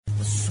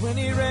When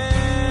he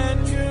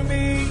ran to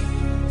me,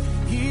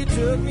 he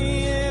took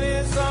me in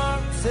his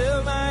arms,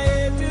 held my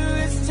head to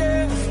his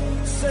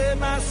chest, said,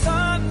 my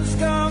son's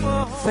come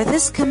home. For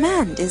this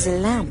command is a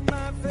lamp,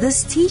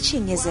 this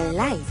teaching is a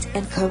light,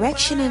 and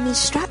correction and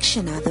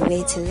instruction are the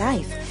way to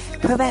life.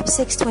 Proverbs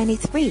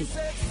 6:23.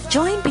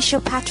 Join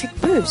Bishop Patrick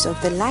Bruce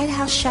of the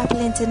Lighthouse Chapel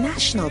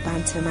International,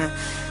 Bantama,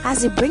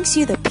 as he brings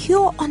you the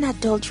pure,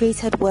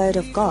 unadulterated Word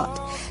of God.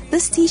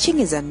 This teaching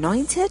is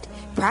anointed,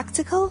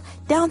 practical,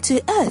 down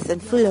to earth,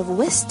 and full of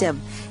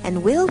wisdom,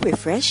 and will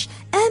refresh,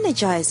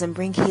 energize, and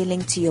bring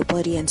healing to your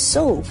body and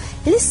soul.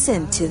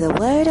 Listen to the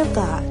Word of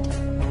God.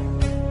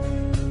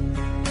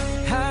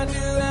 I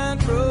knew I'd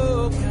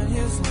broken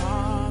his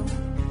heart.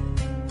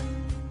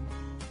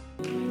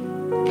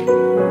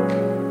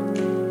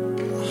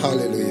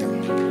 Hallelujah.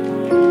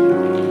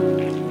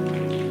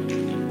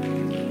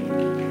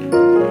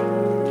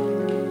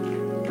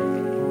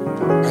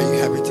 Are you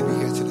happy to be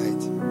here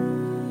tonight?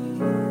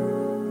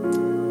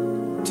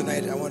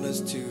 Tonight I want us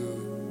to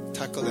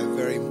tackle a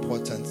very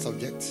important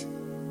subject.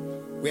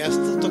 We are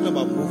still talking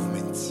about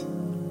movement.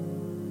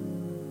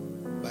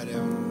 But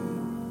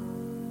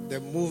the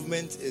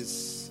movement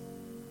is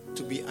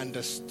to be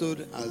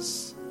understood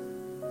as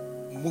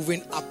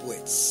moving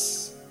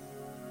upwards,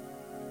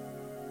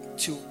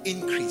 to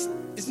increase.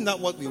 Isn't that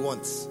what we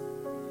want?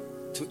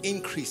 To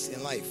increase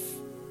in life.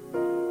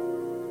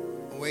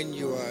 When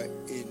you are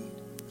in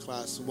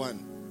class 1,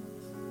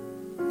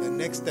 the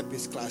next step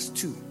is class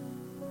 2,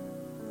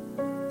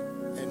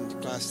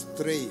 and class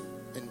 3,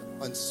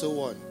 and so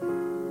on.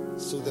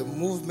 So the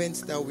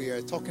movement that we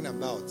are talking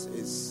about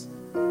is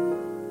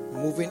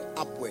moving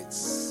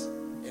upwards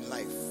in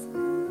life.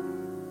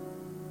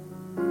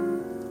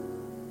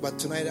 But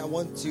tonight I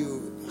want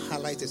to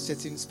highlight a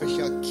certain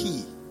special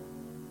key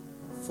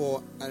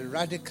for a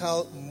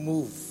radical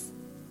move,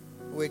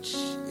 which,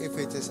 if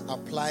it is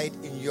applied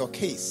in your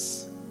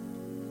case,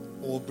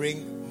 will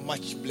bring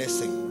much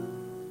blessing.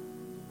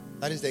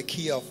 That is the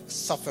key of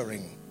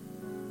suffering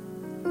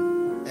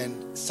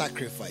and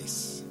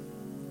sacrifice.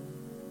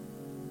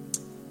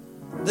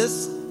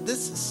 This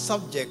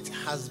subject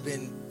has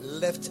been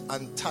left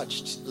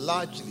untouched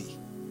largely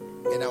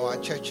in our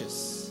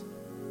churches.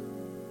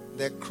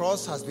 The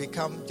cross has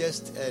become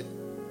just an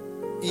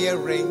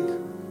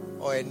earring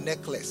or a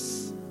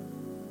necklace,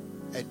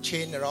 a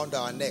chain around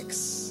our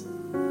necks.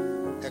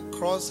 A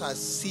cross has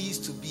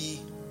ceased to be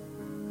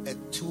a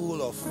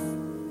tool of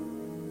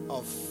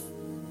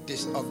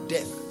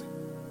death.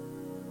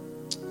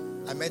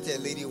 I met a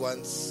lady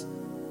once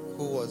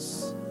who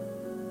was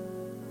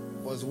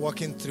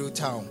walking through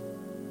town,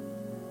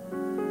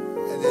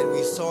 and then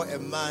we saw a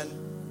man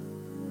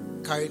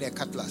carrying a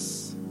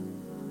cutlass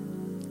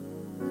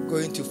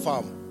going to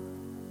farm.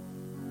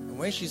 And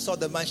when she saw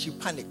the man, she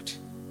panicked.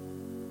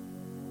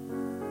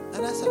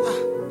 And I said,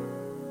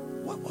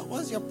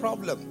 what's your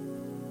problem?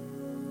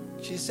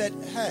 She said,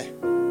 hey,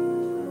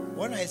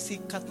 when I see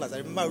cutlass, I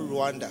remember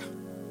Rwanda.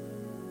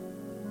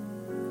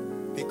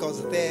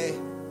 Because there,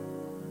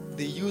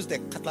 they used the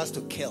cutlass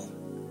to kill.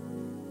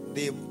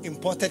 They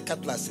imported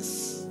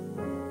cutlasses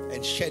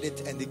and shed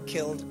it, and they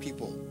killed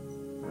people.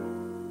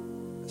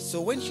 So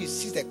when she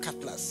sees the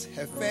cutlass,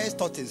 her first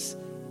thought is,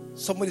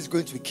 somebody is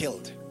going to be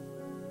killed.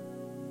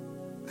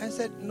 I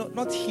said, no,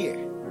 not here.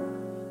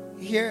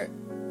 Here,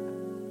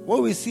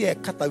 when we see a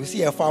cutlass, we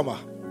see a farmer.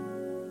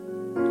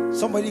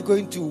 Somebody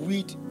going to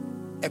weed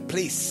a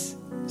place.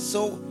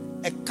 So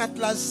a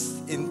cutlass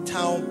in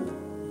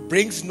town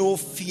brings no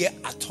fear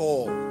at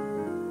all.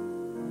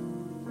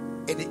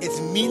 And its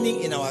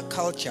meaning in our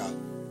culture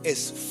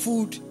is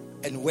food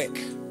and work.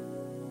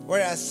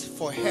 Whereas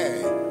for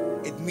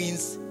her, it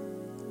means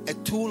a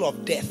tool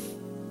of death.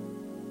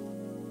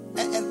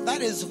 And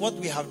that is what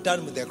we have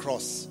done with the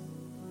cross.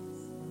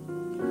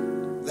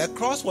 The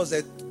cross was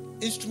an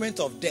instrument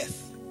of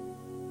death,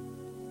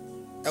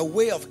 a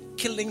way of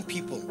killing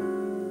people.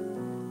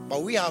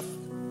 But we have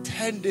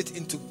turned it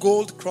into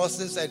gold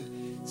crosses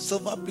and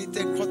silver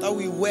plated cross that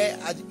we wear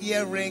as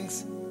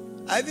earrings.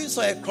 I even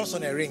saw a cross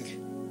on a ring.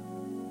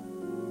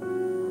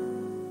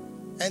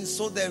 And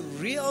so the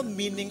real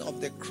meaning of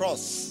the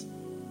cross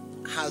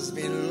has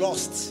been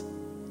lost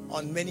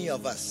on many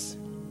of us.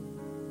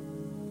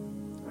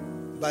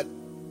 But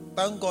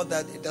thank God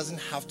that it doesn't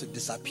have to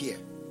disappear.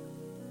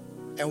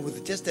 And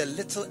with just a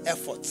little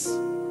effort,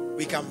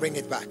 we can bring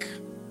it back.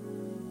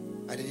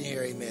 I didn't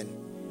hear amen.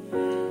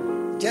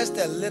 Just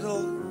a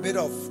little bit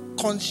of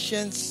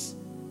conscious,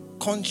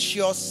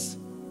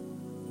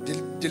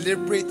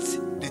 deliberate,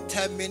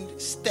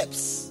 determined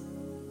steps.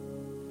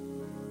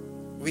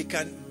 We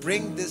can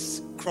bring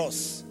this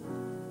cross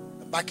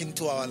back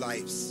into our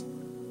lives.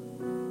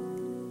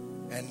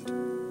 And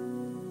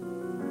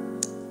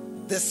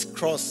this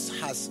cross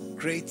has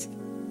great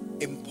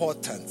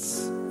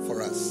importance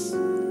for us.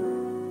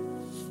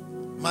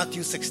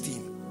 Matthew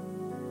 16.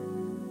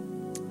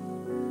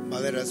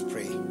 But let us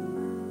pray.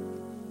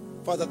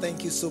 Father,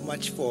 thank you so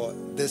much for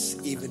this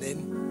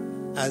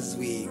evening as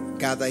we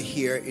gather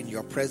here in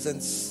your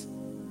presence.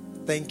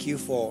 Thank you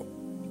for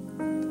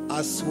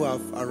us who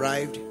have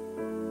arrived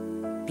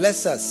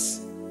Bless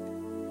us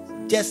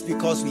just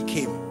because we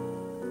came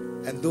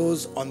and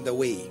those on the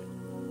way.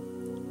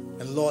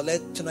 And Lord,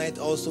 let tonight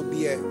also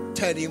be a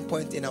turning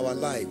point in our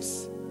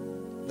lives,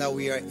 that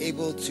we are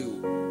able to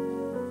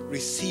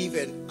receive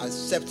and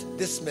accept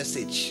this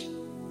message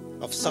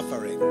of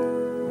suffering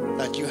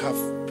that you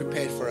have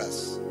prepared for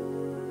us.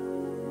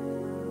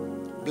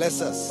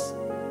 Bless us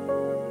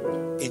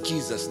in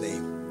Jesus'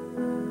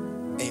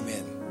 name.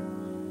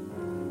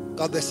 Amen.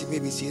 God bless you. You may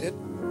be seated.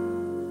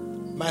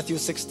 Matthew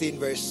 16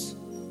 verse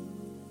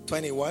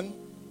 21.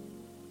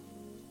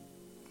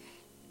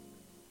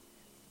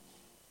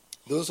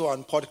 Those who are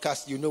on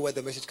podcast, you know where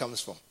the message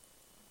comes from.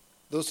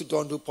 Those who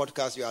don't do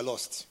podcast, you are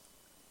lost.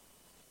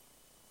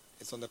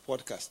 It's on the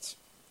podcast.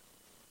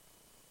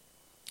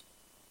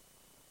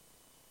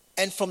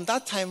 And from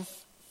that time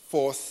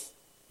forth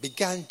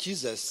began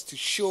Jesus to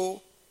show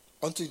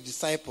unto the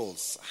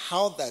disciples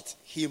how that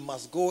he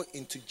must go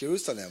into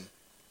Jerusalem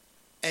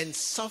and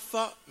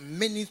suffer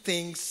many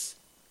things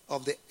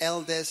of the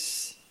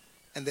elders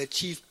and the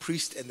chief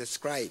priests and the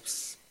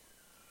scribes,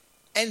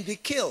 and be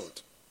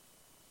killed,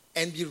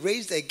 and be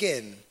raised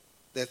again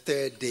the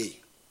third day.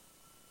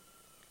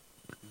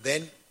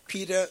 Then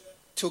Peter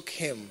took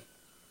him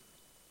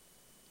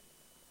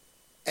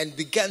and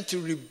began to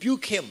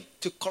rebuke him,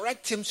 to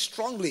correct him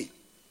strongly,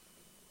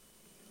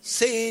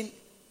 saying,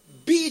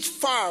 "Be it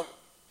far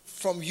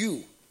from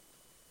you,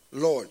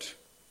 Lord.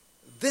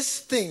 This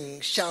thing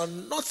shall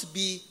not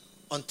be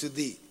unto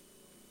thee."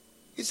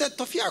 He said,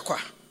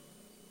 "Tofiakwa,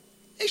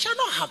 it shall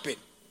not happen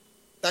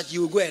that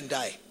you will go and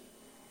die.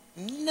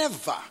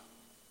 Never.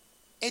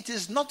 It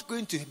is not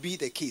going to be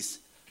the case.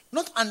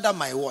 Not under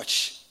my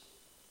watch.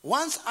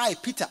 Once I,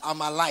 Peter,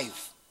 am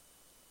alive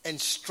and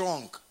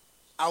strong,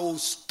 I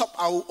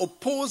will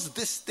oppose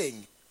this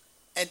thing,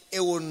 and it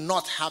will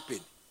not happen."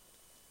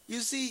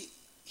 You see,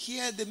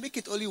 here they make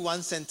it only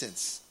one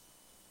sentence.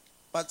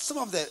 But some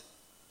of the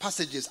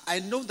passages, I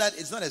know that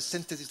it's not a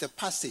sentence, it's a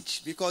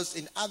passage, because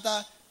in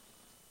other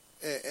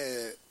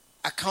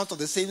account of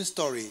the same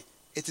story,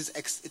 it is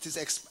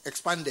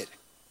expanded.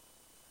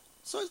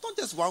 So it's not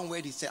just one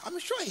word he said. I'm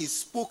sure he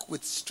spoke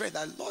with strength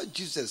that, "Lord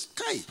Jesus,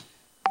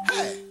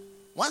 hey,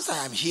 once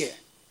I am here,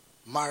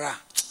 Mara,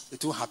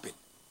 it won't happen.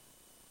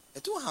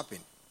 It won't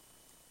happen."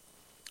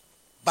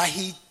 But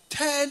he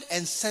turned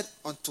and said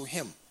unto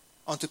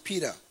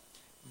Peter,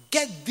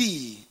 "Get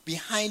thee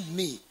behind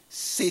me,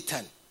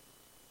 Satan.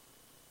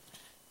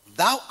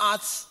 Thou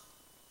art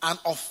an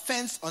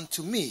offense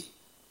unto me,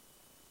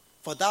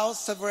 for thou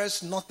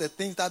severest not the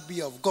things that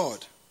be of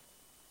God,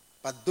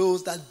 but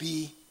those that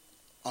be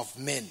of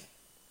men."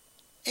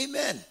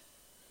 Amen.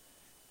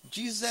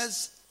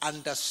 Jesus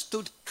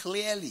understood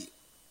clearly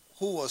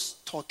who was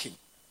talking.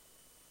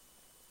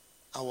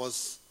 I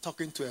was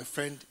talking to a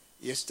friend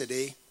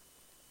yesterday,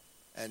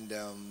 and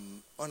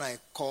when I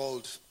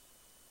called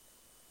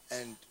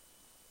and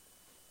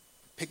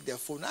picked their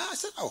phone, I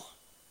said, "Oh,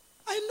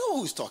 I know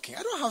who's talking.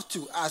 I don't have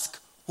to ask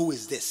who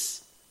is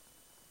this."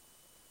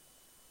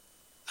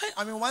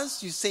 I mean,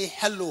 once you say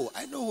hello,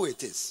 I know who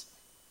it is.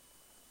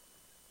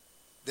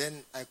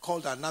 Then I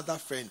called another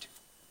friend,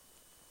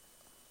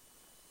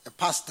 a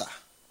pastor,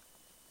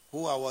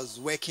 who I was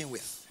working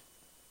with.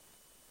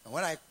 And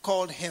when I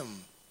called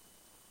him,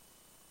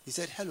 he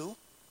said, "Hello."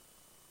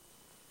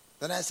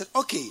 Then I said,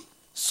 "Okay,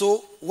 so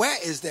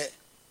where is the..."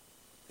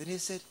 Then he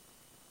said,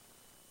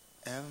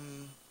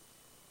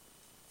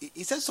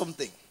 he said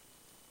something.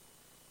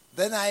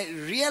 Then I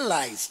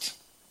realized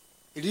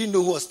he didn't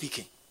know who was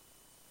speaking.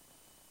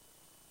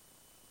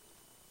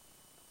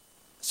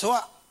 So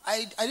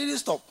I didn't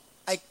stop.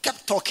 I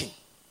kept talking.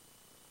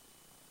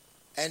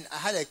 And I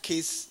had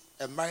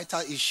a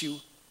marital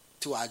issue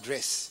to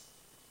address.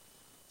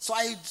 So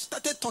I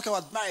started talking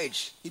about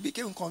marriage. He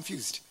became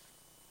confused.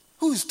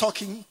 Who is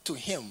talking to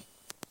him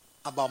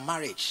about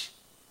marriage?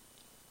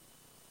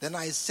 Then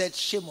I said,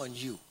 "Shame on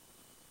you.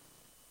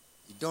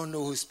 You don't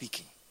know who's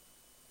speaking.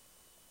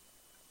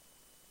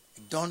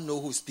 You don't know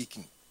who's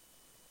speaking."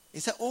 He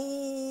said,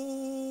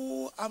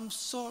 "Oh, I'm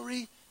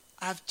sorry.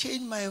 I've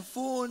changed my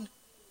phone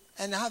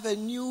and I have a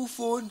new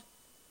phone."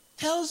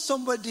 Tell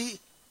somebody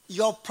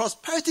your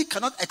prosperity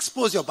cannot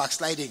expose your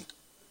backsliding.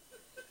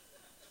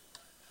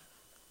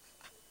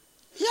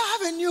 You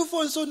have a new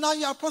phone, so now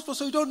you are prosperous,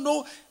 so you don't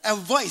know a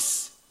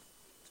voice.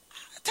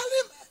 Tell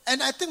him,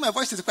 and I think my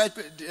voice is quite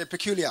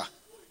peculiar.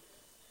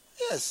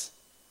 Yes.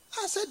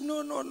 I said,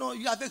 no,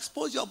 you have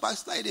exposed your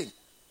backsliding.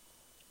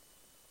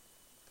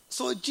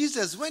 So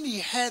Jesus, when he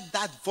heard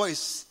that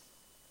voice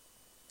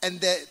and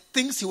the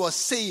things he was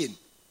saying,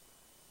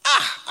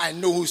 I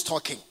know who's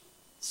talking.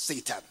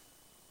 Satan.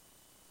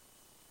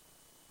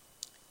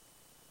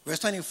 Verse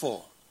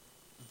 24.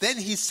 Then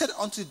he said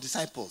unto the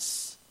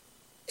disciples,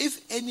 "If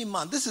any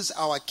man," this is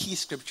our key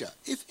scripture,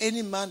 "if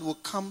any man will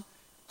come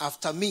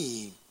after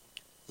me,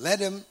 let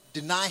him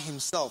deny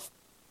himself,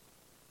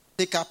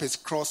 take up his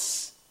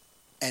cross,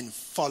 and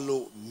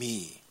follow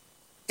me."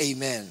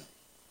 Amen.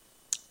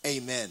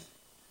 Amen.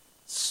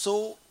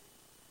 So,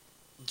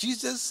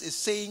 Jesus is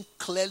saying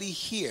clearly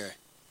here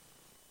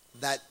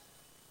that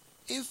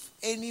if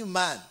any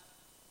man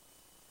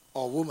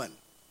or woman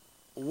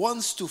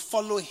wants to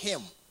follow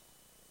him,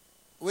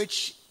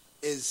 which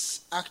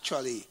is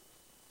actually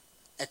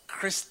a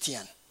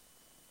Christian,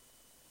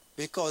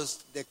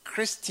 because the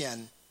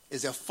Christian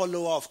is a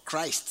follower of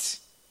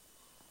Christ,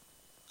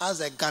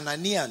 as a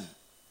Ghanaian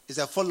is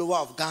a follower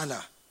of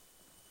Ghana.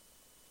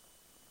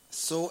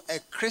 So a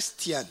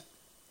Christian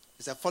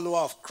is a follower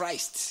of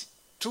Christ.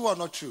 True or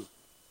not true?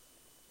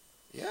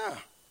 Yeah.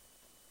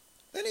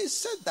 Then he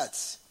said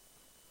that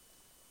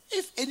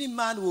if any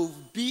man will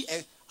be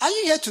a... Are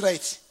you here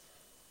tonight?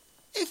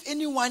 If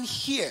anyone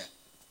here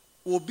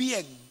will be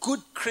a good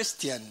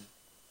Christian,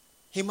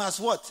 he must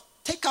what?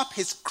 Take up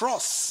his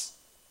cross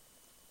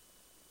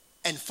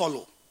and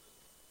follow.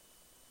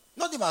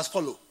 Not he must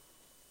follow.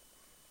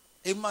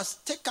 He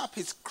must take up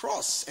his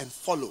cross and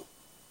follow.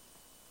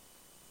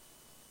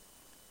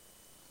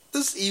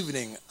 This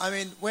evening,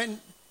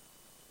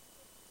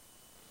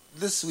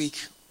 this week,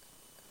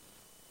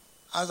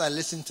 as I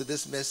listened to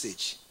this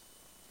message,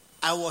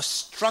 I was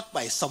struck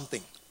by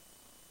something.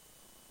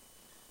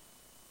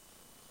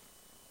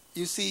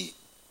 You see,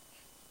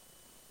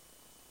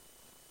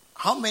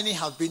 how many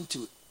have been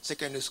to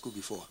secondary school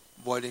before?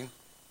 Boarding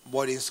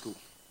school.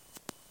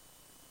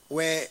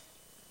 Where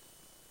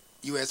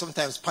you were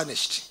sometimes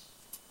punished.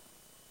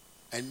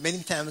 And many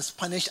times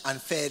punished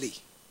unfairly.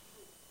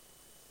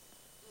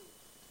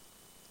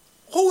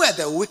 Who were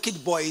the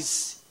wicked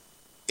boys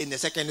in the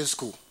secondary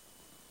school?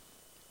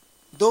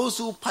 Those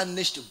who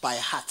punished by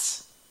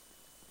heart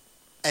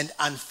and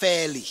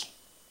unfairly.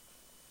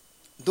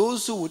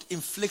 Those who would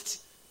inflict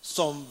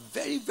some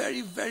very,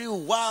 very, very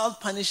wild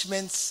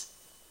punishments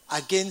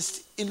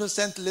against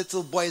innocent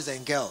little boys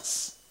and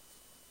girls.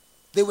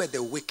 They were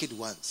the wicked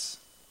ones.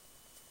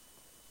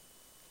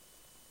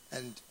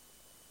 And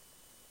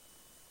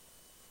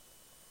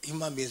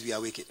human beings, we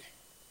are wicked.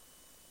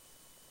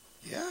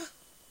 Yeah.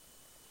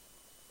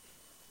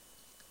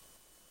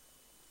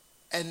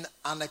 And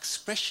an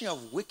expression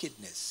of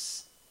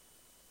wickedness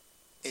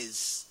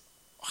is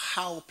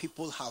how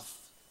people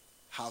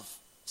have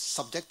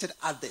subjected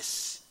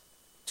others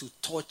to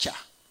torture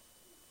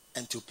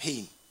and to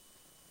pain.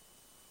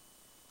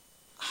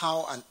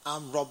 How an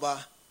armed robber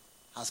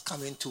has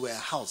come into a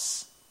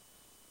house.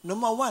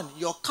 Number one,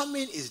 your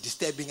coming is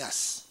disturbing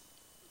us.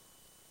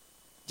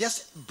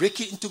 Just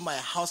breaking into my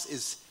house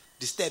is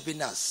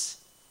disturbing us.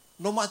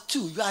 Number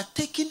two, you are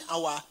taking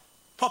our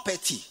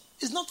property.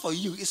 It's not for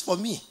you, it's for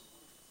me.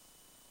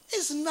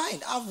 It's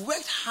mine. I've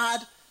worked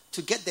hard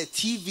to get the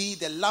TV,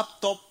 the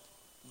laptop,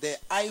 the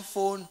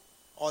iPhone,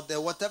 or the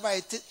whatever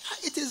it is.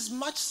 It is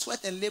much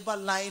sweat and labor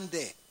lying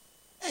there.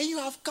 And you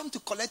have come to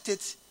collect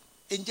it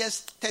in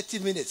just 30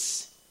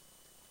 minutes.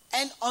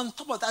 And on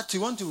top of that,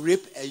 you want to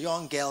rape a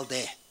young girl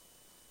there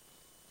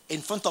in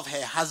front of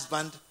her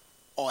husband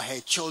or her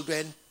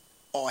children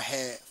or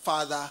her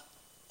father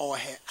or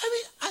her...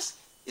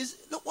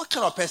 look, what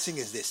kind of person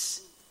is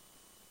this?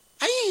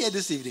 Are you here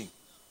this evening?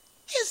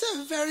 He's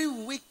a very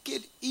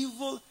wicked,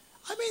 evil...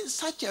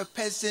 such a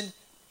person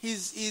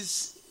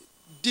is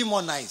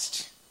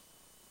demonized.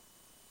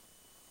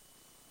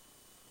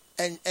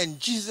 And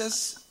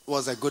Jesus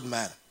was a good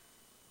man.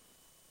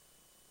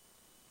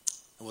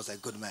 He was a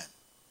good man.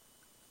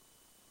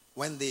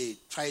 When they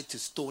tried to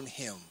stone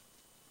him,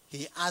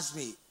 he asked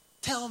me,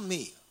 tell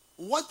me,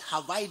 what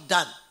have I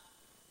done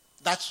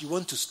that you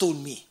want to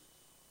stone me?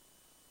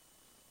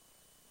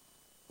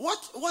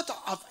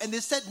 And they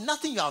said,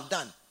 nothing you have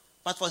done,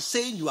 but for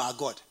saying you are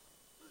God.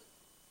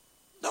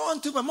 Now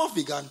until my mouth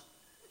began,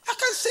 I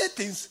can say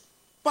things,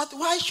 but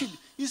why should,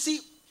 you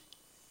see,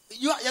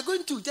 you're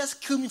going to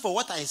just kill me for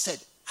what I said.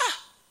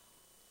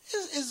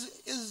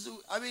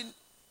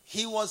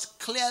 He was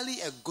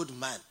clearly a good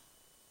man.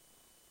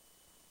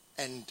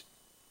 And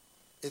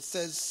it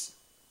says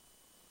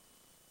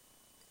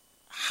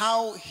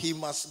how he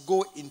must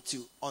go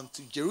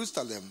onto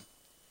Jerusalem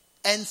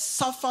and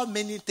suffer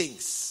many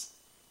things.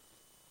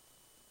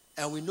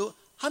 And we know,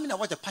 how many have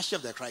watched The Passion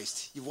of the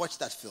Christ? You've watched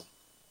that film.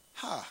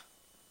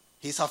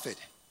 He suffered.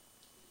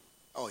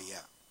 Oh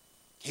yeah.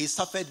 He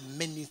suffered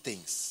many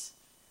things.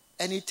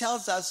 And he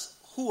tells us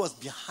who was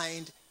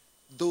behind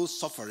those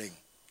suffering.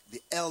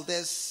 The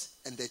elders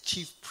and the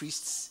chief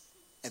priests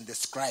and the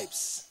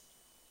scribes.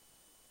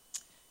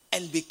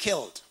 And be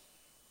killed.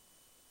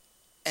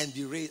 And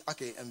be raised.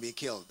 Okay, and be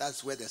killed.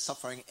 That's where the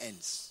suffering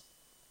ends.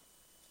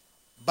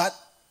 But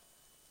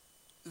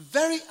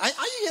are you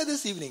here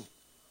this evening?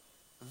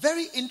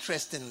 Very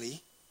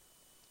interestingly,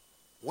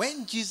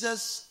 when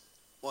Jesus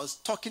was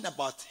talking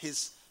about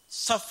his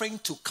suffering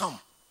to come,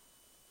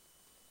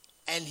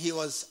 and he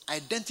was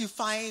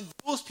identifying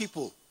those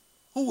people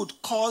who would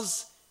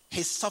cause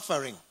his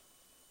suffering.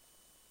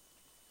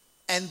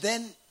 And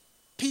then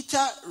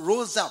Peter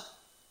rose up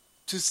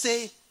to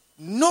say,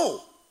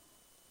 no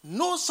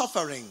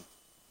suffering.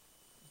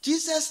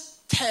 Jesus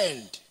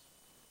turned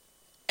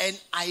and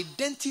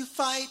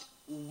identified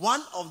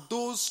one of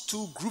those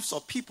two groups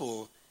of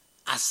people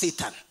as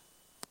Satan.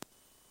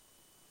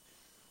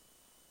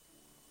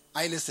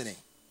 Are you listening?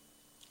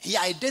 He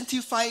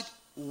identified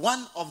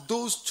one of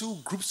those two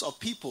groups of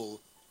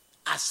people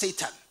as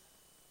Satan.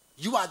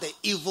 You are the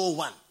evil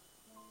one.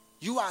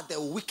 You are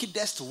the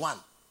wickedest one.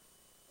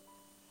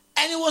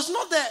 And it was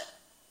not the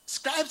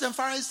scribes and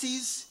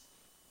Pharisees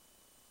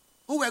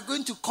who were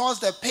going to cause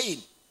the pain.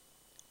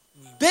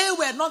 They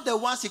were not the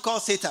ones he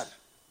called Satan.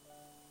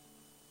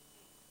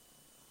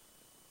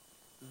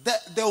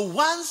 The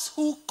ones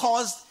who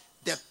caused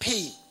the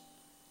pain,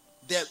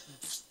 the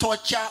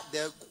torture,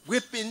 the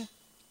whipping,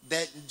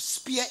 the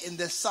spear in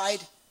the side.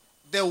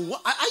 Are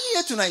you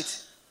here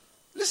tonight?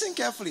 Listen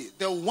carefully.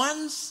 The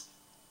ones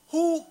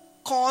who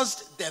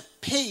caused the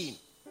pain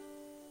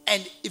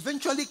and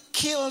eventually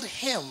killed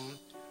him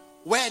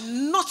were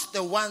not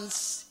the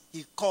ones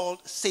he called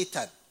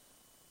Satan,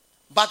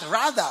 but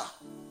rather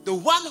the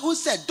one who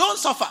said, don't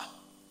suffer.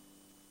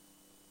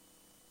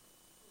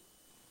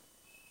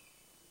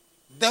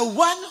 The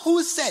one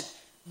who said,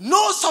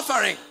 no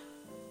suffering.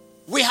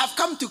 We have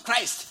come to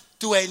Christ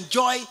to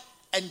enjoy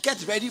and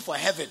get ready for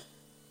heaven.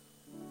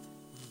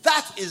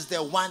 That is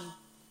the one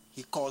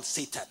he called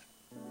Satan.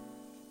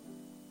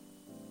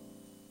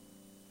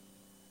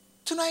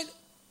 Tonight,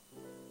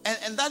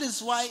 and that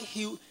is why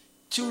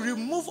to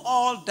remove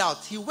all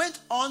doubt, he went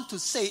on to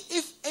say,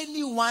 if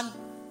anyone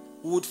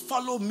would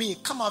follow me,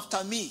 come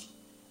after me,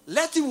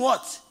 let him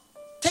what?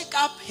 Take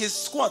up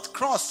his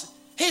cross,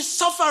 his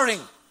suffering.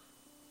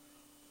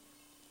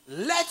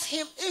 Let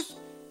him,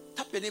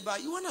 tap your neighbor,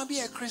 you want to be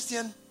a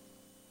Christian?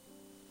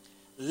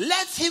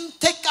 Let him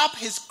take up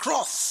his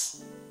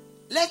cross.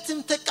 Let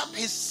him take up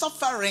his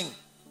suffering.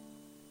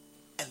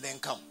 And then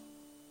come.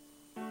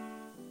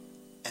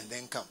 And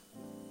then come.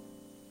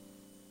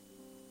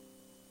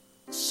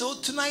 So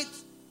tonight,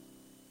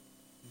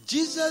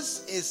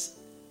 Jesus is,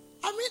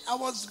 I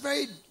was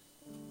very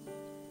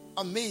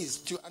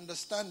amazed to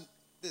understand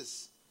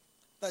this.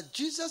 That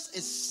Jesus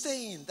is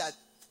saying that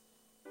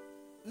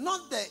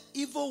not the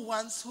evil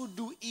ones who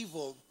do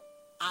evil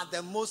are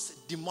the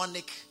most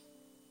demonic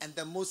and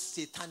the most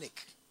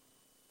satanic,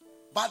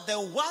 but the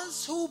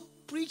ones who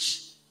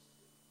preach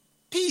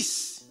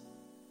peace,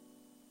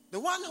 the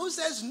one who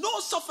says no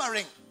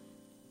suffering,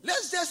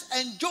 let's just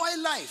enjoy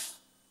life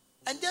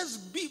and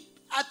just be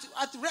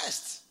at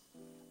rest.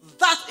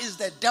 That is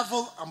the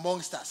devil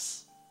amongst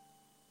us.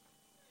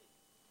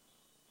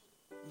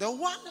 The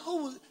one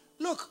who,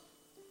 look,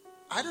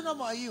 I don't know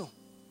about you,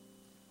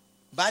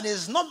 but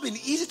it's not been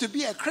easy to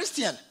be a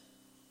Christian.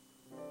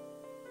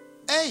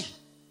 Hey,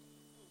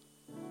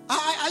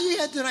 are you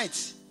here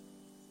tonight?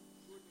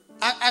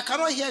 I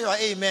cannot hear your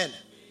amen.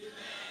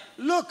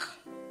 Look,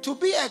 to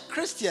be a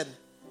Christian,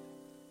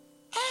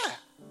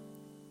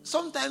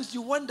 sometimes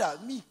you wonder,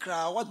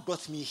 what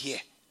brought me here?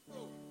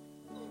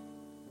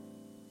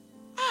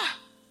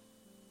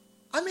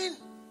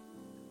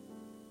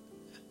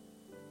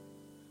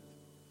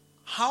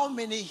 How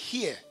many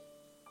here,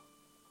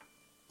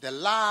 the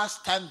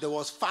last time there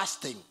was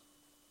fasting,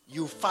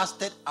 you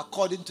fasted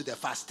according to the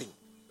fasting?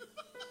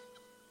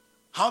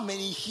 How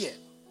many here,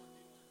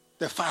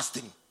 the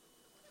fasting?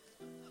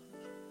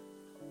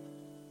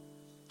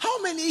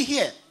 How many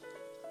here?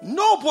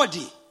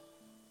 Nobody.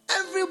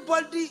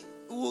 Everybody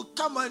will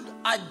come and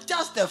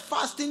adjust the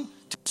fasting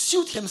to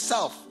suit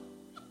himself.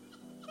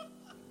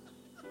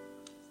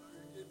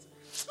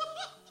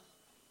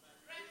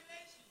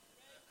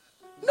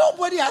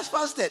 Nobody has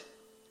fasted.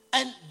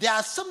 And there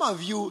are some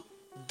of you,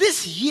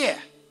 this year,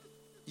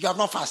 you have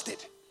not fasted.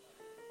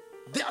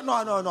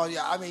 No.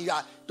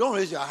 Don't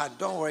raise your hand.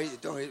 Don't raise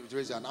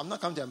your hand. I'm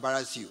not coming to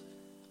embarrass you.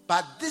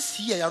 But this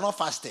year, you have not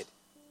fasted.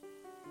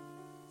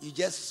 You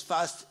just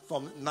fast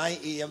from 9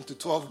 a.m. to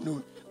 12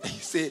 noon. And you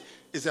say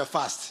it's a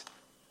fast.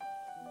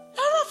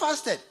 You have not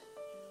fasted.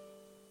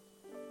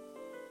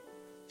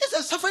 It's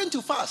a suffering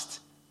to fast.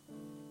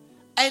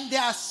 And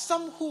there are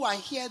some who are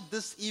here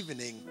this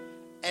evening,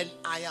 and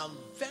I am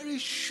very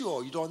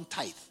sure you don't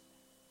tithe.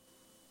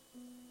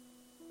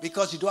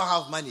 Because you don't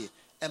have money.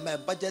 And my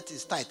budget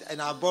is tight.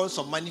 And I borrowed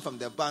some money from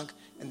the bank,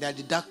 and they're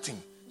deducting.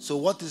 So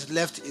what is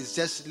left is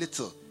just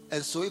little.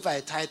 And so if I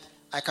tithe,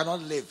 I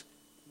cannot live.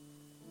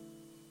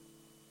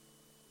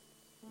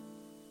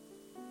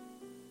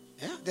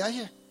 Yeah, they are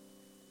here.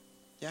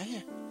 They are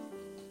here.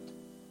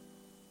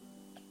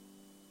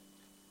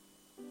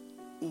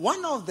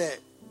 One of the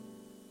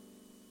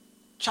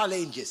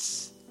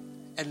challenges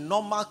a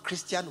normal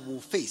Christian will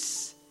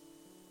face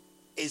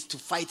is to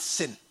fight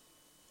sin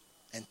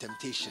and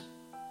temptation.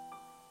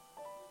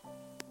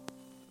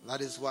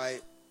 That is why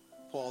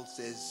Paul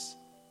says,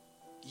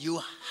 you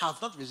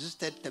have not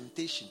resisted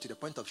temptation to the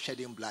point of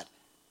shedding blood.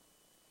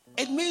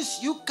 It means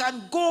you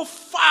can go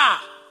far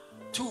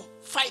to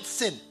fight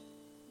sin.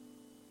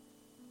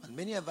 And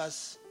many of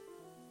us,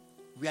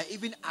 we are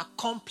even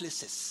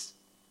accomplices.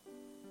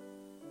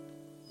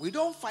 We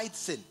don't fight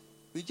sin.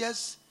 We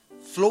just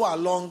flow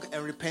along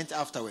and repent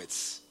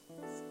afterwards.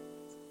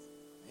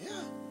 Yeah.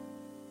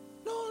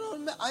 No.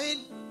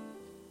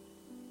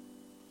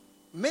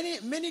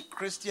 Many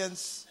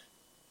Christians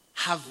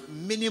have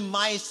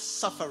minimized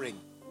suffering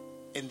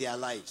in their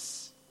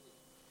lives.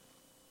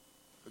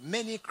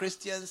 Many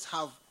Christians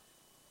have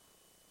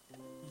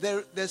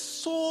the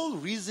sole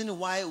reason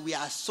why we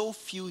are so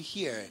few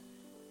here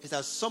is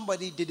that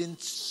somebody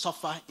didn't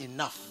suffer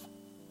enough.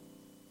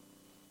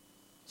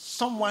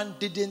 Someone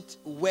didn't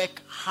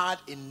work hard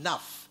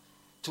enough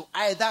to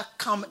either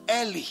come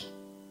early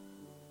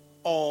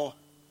or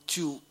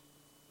to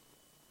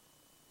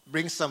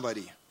bring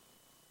somebody.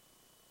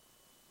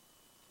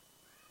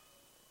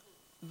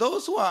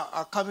 Those who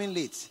are coming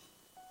late,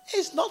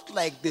 it's not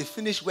like they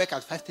finished work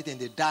at 5:30 and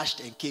they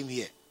dashed and came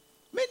here.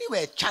 Many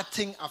were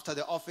chatting after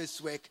the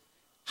office work,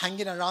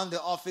 hanging around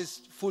the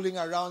office, fooling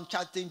around,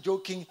 chatting,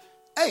 joking.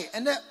 Hey,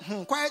 and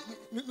then, quiet,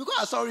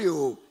 because sorry,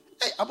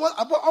 hey,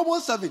 about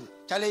almost 7.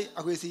 Charlie,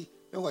 I go see,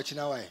 you're watching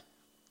now.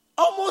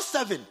 Almost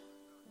 7.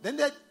 Then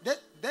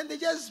they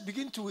just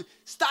begin to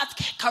start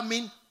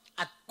coming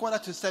at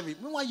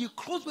 6:45. Meanwhile, you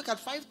close work at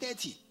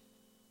 5:30.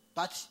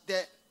 But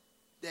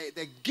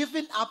the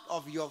giving up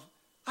of your,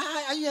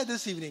 are you here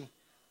this evening?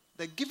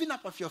 The giving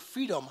up of your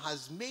freedom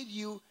has made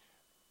you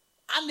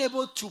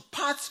unable to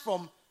part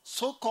from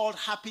so-called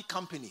happy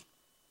company.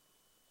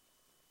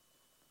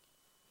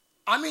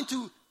 I mean,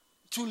 to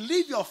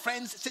leave your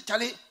friends, say,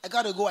 Charlie, I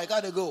gotta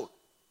go.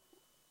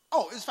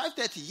 Oh, it's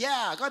 5:30.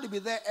 Yeah, I got to be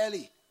there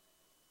early.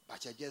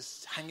 But you're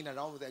just hanging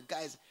around with the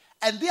guys,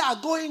 and they are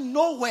going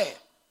nowhere.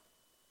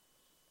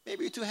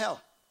 Maybe to hell.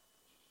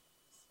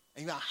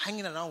 And you are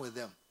hanging around with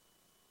them.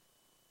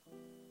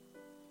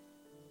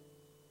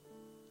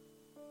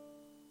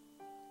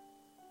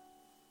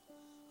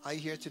 Are you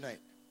here tonight?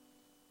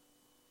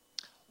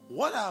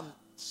 What I'm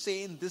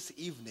saying this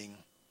evening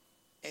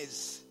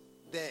is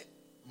the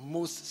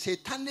most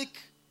satanic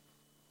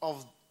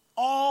of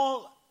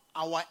all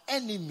our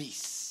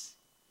enemies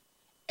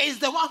is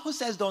the one who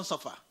says don't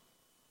suffer.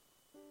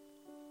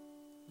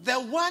 The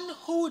one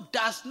who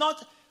does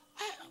not.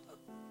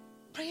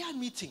 Prayer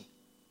meeting.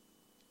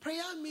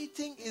 Prayer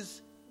meeting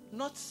is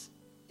not,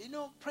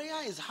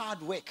 prayer is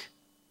hard work.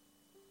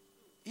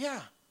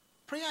 Yeah,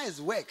 prayer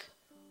is work.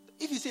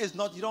 If you say it's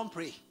not, you don't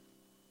pray.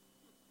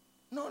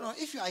 No,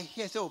 if you are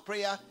here, say,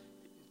 prayer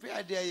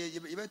there,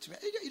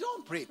 you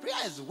don't pray.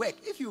 Prayer is work.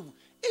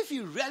 If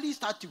you really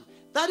start to,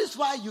 that is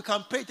why you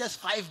can pray just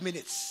 5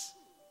 minutes.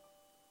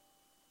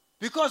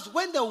 Because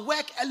when the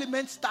work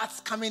element starts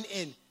coming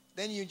in,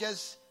 then you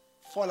just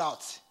fall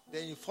out.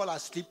 Then you fall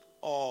asleep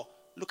or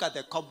look at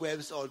the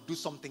cobwebs or do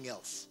something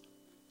else.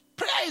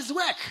 Prayer is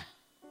work.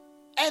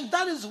 And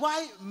that is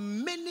why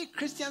many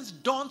Christians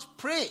don't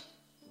pray.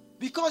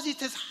 Because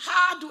it is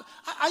hard.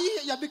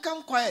 You have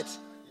become quiet.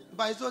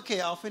 But it's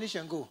okay, I'll finish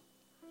and go.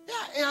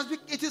 Yeah,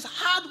 it is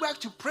hard work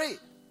to pray.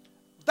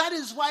 That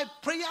is why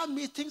prayer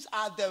meetings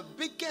are the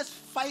biggest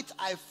fight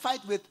I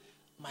fight with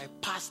my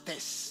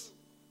pastors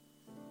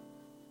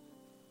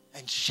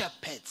and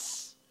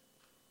shepherds.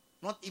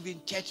 Not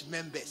even church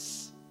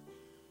members.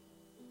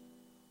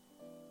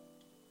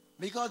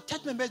 Because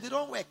church members, they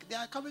don't work. They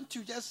are coming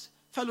to just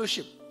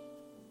fellowship.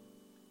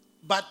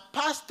 But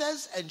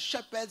pastors and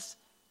shepherds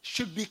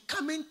should be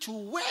coming to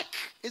work.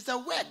 It's a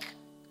work.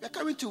 They're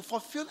coming to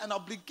fulfill an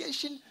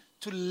obligation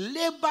to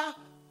labor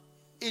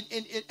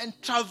and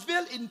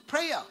travail in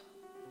prayer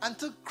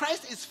until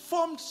Christ is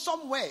formed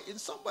somewhere in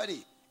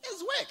somebody.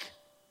 It's work.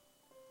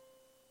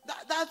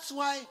 That's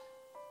why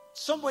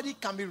somebody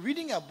can be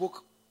reading a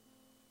book.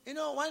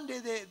 One day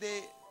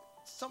they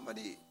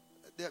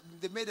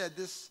made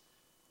this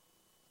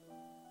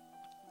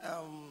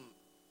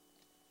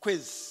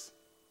quiz,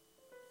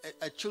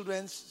 a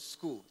children's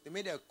school. They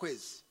made a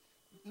quiz,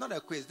 not a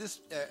quiz,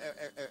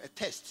 a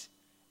test,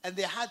 and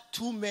they had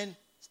 2 men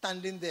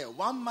standing there.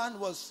 One man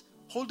was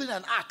holding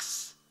an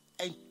axe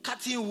and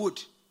cutting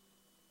wood.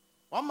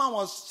 One man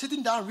was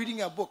sitting down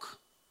reading a book,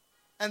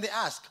 and they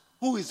asked,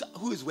 "Who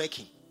is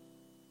working?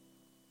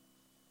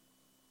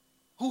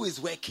 Who is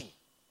working?"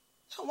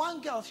 And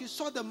one girl, she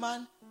saw the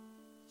man,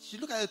 she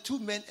looked at the 2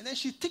 men, and then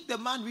she took the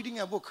man reading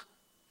a book.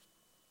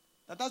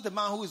 Now that's the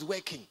man who is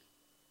working.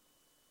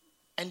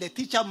 And the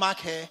teacher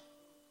marked her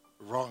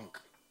wrong.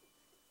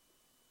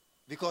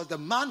 Because the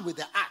man with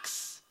the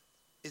axe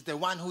is the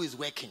one who is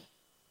working.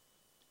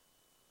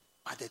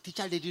 But the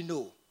teacher didn't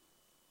know.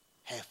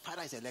 Her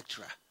father is a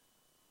lecturer.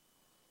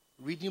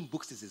 Reading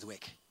books is his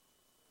work.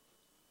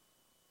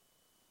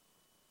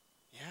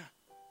 Yeah.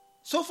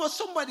 So for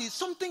somebody,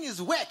 something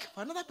is work.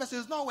 For another person,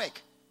 it's not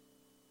work.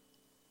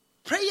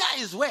 Prayer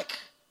is work.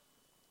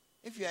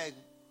 If you are a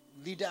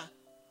leader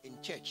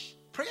in church,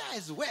 prayer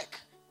is work.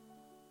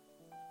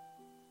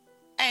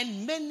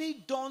 And many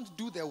don't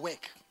do the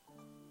work.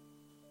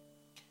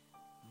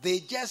 They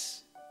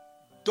just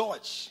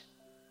dodge.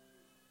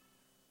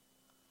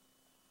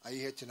 Are you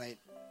here tonight?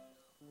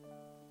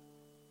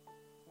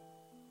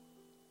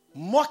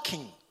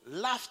 Mocking,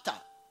 laughter,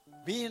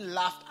 being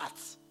laughed at,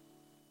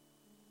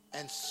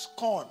 and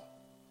scorn.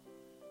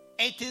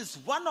 It is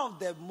one of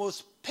the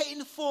most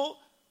painful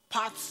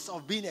parts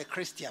of being a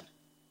Christian.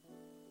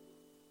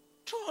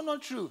 True or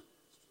not true?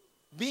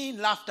 Being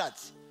laughed at,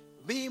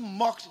 being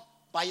mocked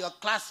by your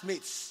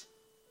classmates.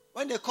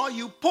 When they call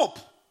you Pope,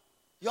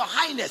 Your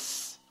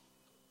Highness,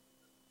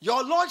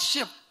 Your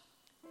Lordship,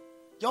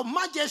 Your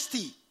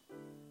Majesty.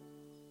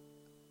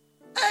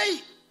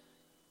 Hey!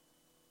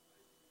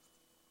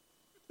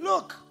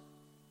 Look,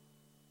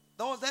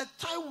 there was a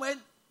time when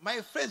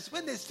my friends,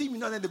 when they see me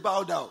now, then they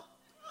bow down.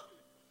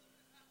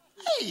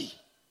 Hey!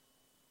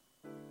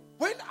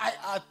 When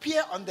I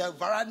appear on the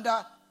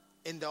veranda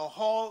in the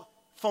hall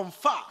from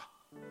far,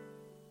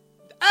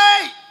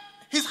 hey!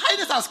 His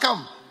Highness has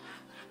come.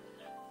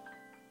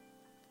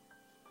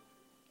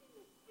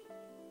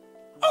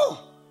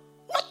 Oh!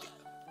 What?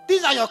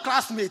 These are your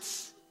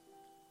classmates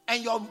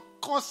and your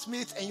course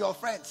mates and your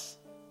friends.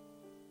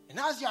 And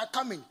as you are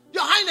coming,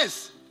 Your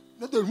Highness,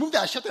 they remove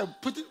their shirt and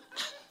put it.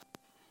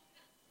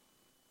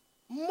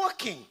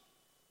 Mocking.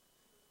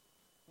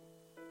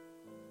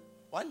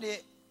 One day,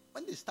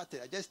 when they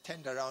started, I just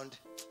turned around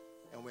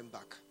and went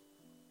back.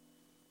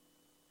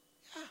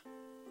 Yeah.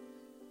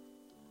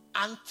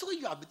 Until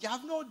you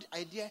have no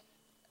idea.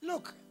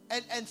 Look,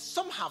 and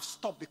some have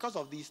stopped because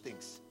of these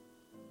things.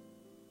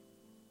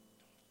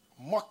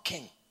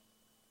 Mocking.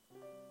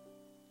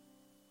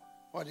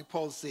 What did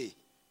Paul say?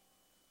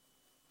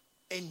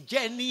 In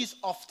journeys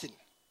often,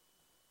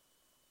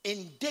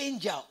 in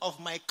danger of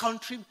my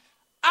country,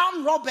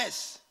 armed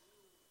robbers.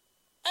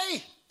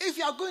 Hey, if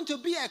you are going to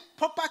be a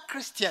proper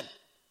Christian,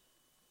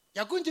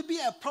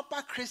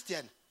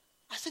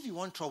 I said you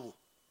want trouble.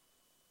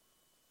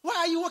 Why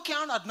are you walking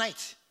around at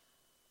night?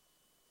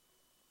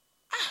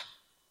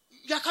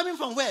 You are coming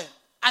from where?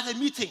 At a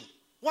meeting.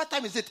 What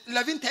time is it?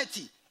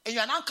 11:30. And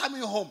you are now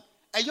coming home.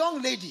 A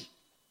young lady.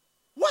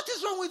 What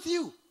is wrong with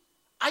you?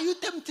 Are you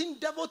tempting the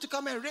devil to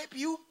come and rape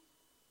you?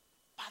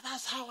 But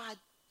that's how our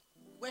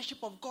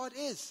worship of God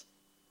is.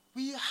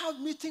 We have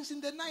meetings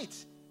in the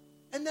night.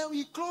 And then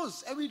we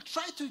close. And we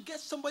try to get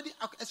somebody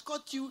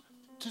escort you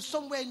to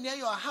somewhere near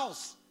your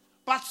house.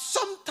 But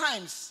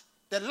sometimes,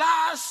 the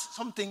last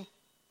something,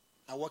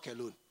 I walk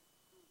alone.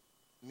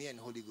 Me and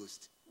Holy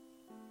Ghost.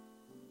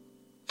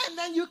 And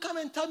then you come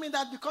and tell me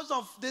that because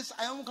of this,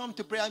 I won't come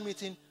to prayer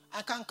meeting.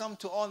 I can't come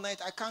to all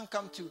night. I can't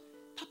come to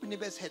tap your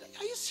neighbor's head.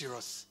 Are you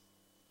serious?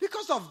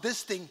 Because of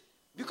this thing,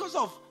 because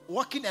of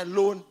walking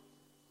alone,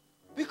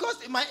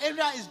 because my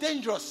area is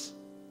dangerous.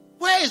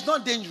 Where is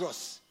not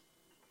dangerous?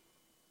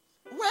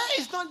 Where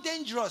is not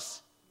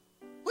dangerous?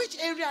 Which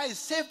area is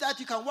safe that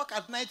you can walk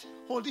at night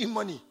holding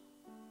money?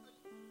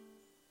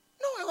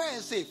 Nowhere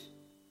is safe.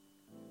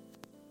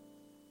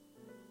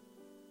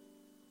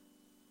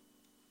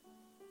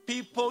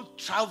 People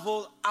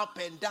travel up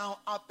and down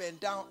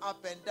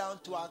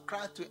to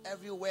Accra, to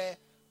everywhere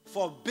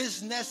for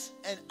business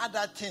and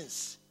other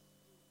things.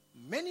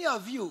 Many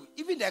of you,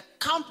 even the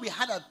camp we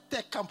had at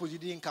Tech Campus, you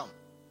didn't come.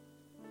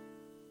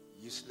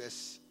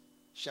 Useless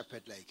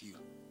shepherd like you.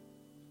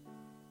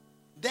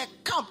 The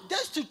camp,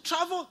 just to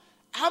travel.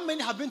 How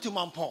many have been to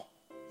Mampong?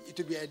 It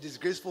will be a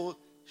disgraceful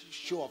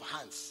show of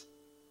hands.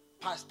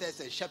 Pastors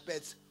and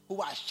shepherds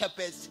who are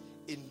shepherds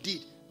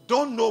indeed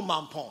don't know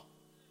Mampong.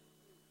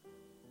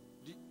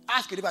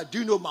 Ask anybody, do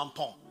you know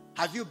Mampong?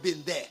 Have you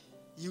been there?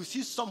 You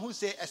see some who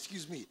say,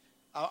 excuse me,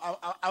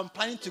 I'm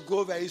planning to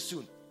go very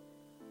soon.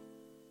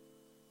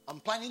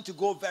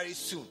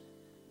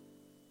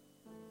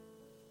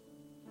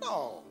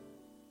 No.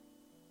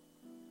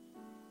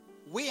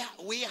 We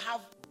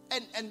have,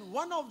 and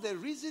one of the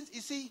reasons, you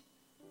see,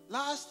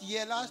 last 2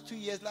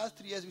 years, last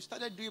 3 years, we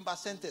started doing bar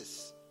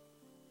centers.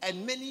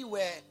 And many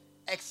were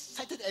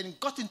excited and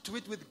got into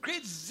it with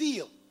great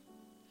zeal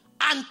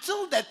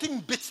until the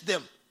thing bit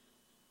them.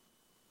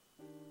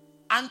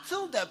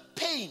 Until the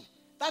pain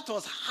that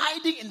was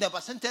hiding in the bar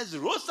centers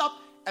rose up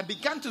and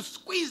began to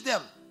squeeze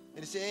them.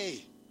 And they say,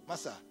 hey,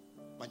 Masa,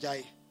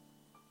 Majai.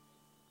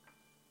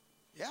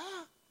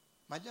 Yeah,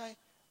 Majai.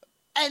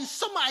 And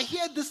some are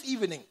here this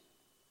evening.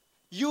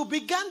 You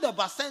began the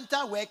bar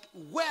center work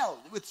well,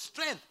 with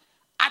strength.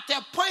 At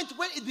a point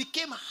when it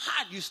became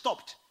hard, you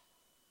stopped.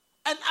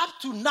 And up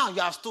to now,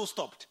 you have still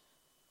stopped.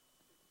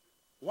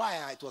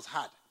 Why? It was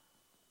hard.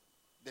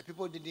 The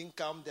people didn't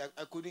come.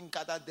 I couldn't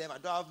gather them. I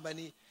don't have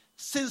money.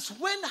 Since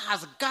when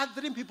has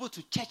gathering people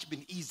to church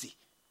been easy?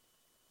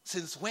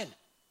 Since when?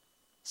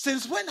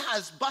 Since when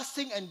has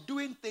busting and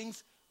doing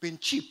things been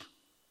cheap?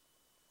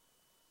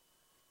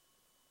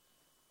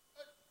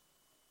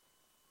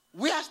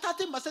 We are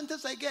starting bar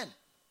centers again.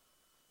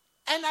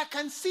 And I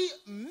can see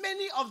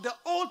many of the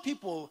old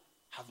people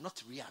have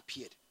not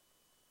reappeared.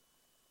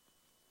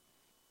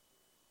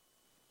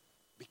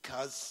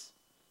 Because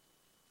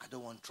I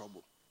don't want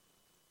trouble.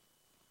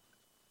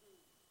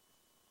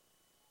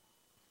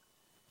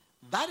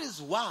 That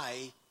is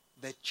why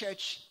the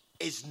church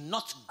is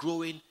not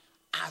growing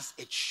as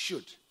it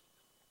should.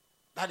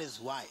 That is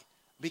why.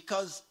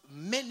 Because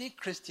many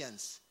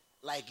Christians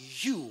like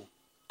you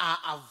are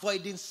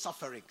avoiding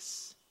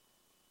sufferings.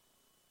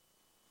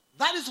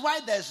 That is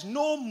why there's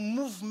no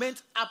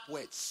movement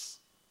upwards.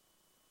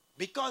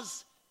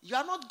 Because you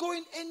are not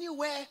going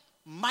anywhere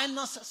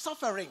minus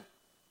suffering.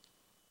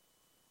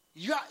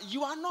 You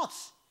are not.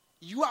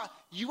 You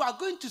are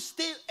going to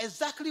stay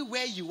exactly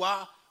where you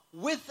are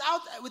with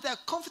a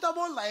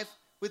comfortable life,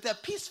 with a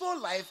peaceful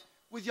life,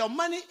 with your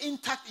money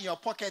intact in your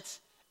pocket,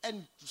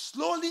 and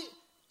slowly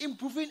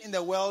improving in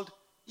the world.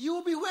 You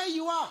will be where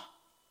you are.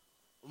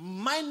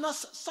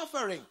 minus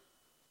suffering.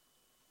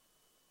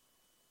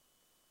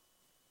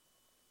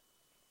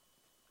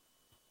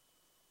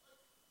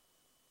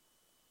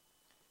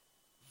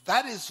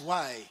 That is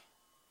why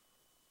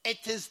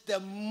it is the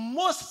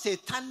most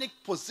satanic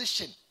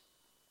position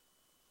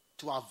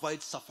to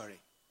avoid suffering.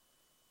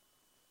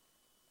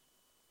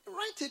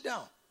 Write it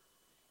down.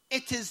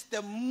 It is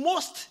the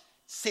most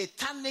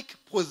satanic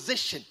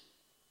position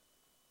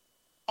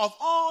of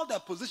all the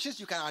positions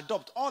you can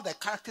adopt, all the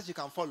characters you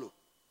can follow,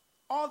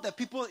 all the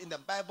people in the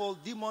Bible,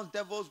 demons,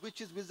 devils,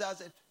 witches,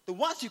 wizards, the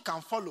ones you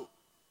can follow.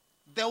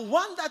 The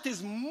one that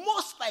is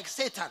most like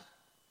Satan,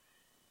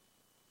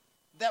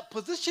 the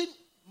position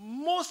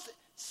most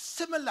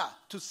similar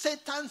to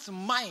Satan's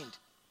mind,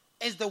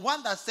 is the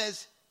one that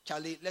says,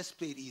 Charlie, let's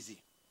play it easy.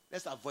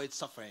 Let's avoid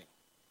suffering.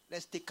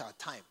 Let's take our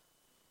time.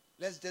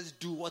 Let's just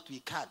do what we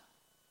can.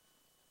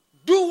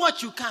 Do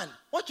what you can.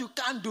 What you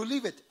can't do,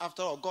 leave it.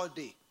 After all, God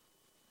day.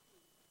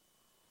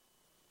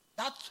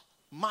 That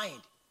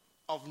mind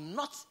of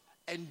not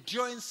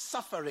enduring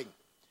suffering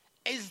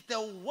is the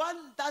one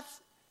that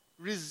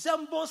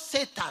resembles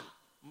Satan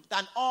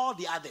than all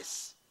the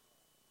others.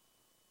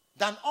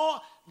 Than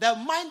all the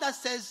mind that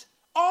says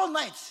all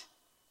night,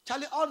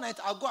 Charlie, all night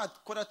I'll go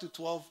at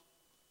 11:45,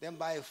 then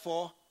by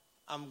 4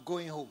 I'm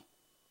going home.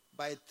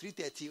 By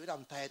 3:30, when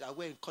I'm tired, I'll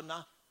go and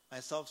corner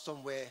myself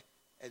somewhere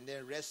and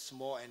then rest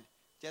more and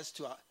just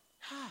to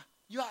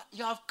you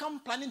have come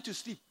planning to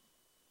sleep.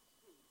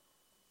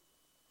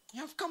 You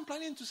have come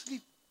planning to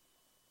sleep.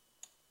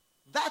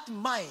 That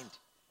mind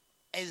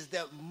is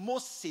the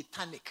most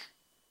satanic.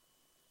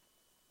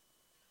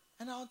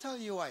 And I'll tell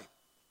you why.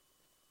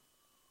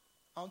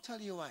 I'll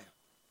tell you why.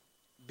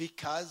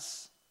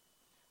 Because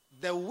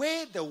the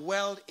way the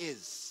world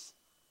is,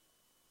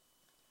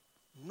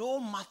 no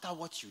matter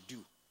what you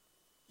do,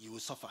 you will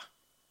suffer.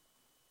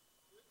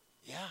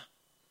 Yeah.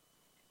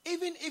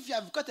 Even if you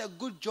have got a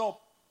good job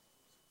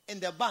in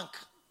the bank,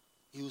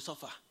 you will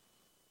suffer.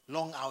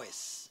 Long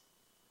hours.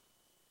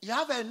 You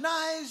have a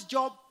nice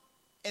job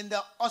in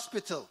the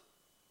hospital,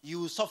 you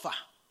will suffer.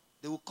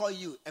 They will call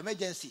you,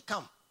 emergency,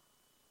 come.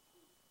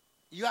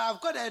 You have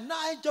got a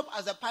nice job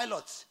as a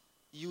pilot,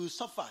 you will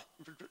suffer.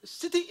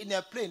 Sitting in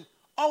a plane,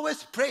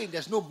 always praying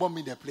there's no bomb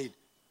in the plane.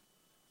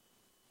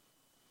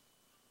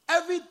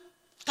 Every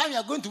time you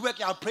are going to work,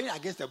 you are praying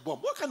against a bomb.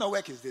 What kind of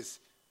work is this?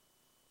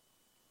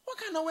 What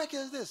kind of work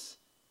is this?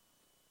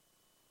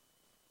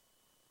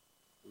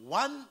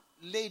 One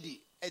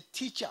lady, a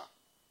teacher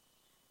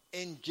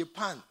in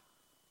Japan,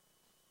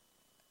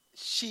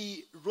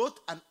 she wrote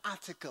an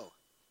article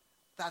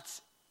that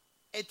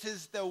it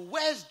is the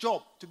worst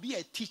job to be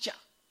a teacher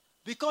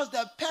because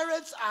the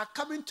parents are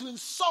coming to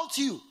insult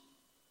you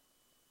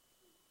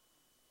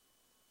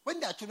when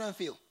their children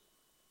fail.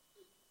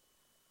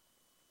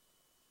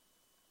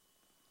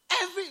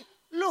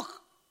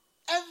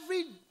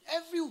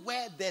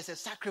 Everywhere there's a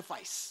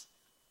sacrifice.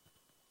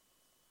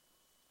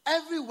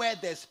 Everywhere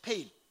there's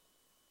pain.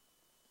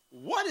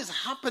 What is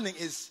happening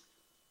is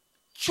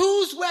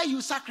choose where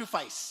you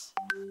sacrifice.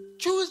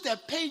 Choose the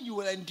pain you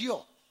will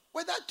endure.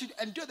 Whether to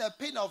endure the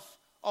pain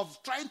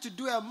of trying to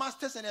do a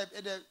master's and a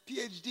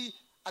PhD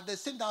at the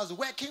same time as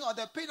working, or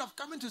the pain of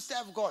coming to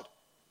serve God.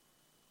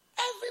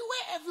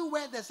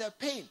 Everywhere there's a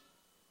pain.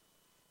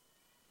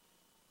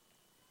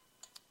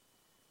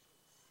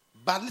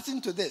 But listen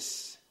to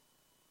this.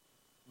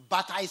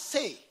 But I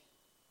say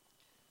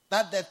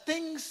that the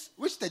things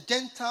which the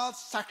Gentiles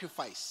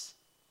sacrifice,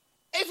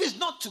 if it's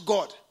not to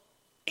God,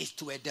 it's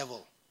to a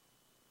devil.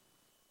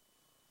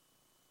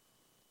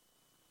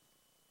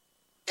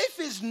 If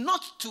it's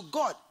not to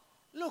God,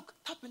 look,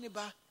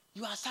 Tapiniba,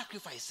 you are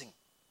sacrificing.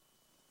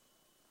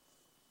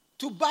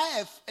 To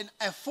buy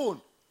a phone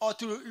or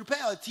to repair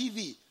a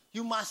TV,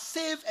 you must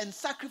save and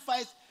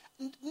sacrifice.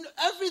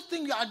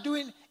 Everything you are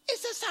doing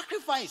is a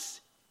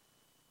sacrifice.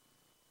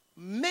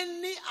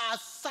 Many are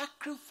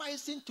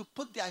sacrificing to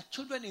put their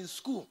children in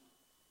school.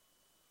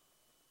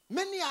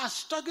 Many are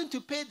struggling to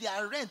pay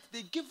their rent.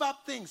 They give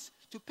up things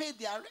to pay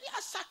their rent. They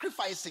are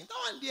sacrificing.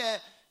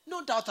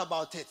 No doubt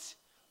about it.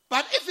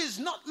 But if it's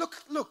not,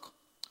 look.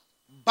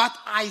 But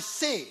I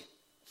say,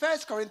 1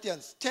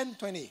 Corinthians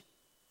 10:20.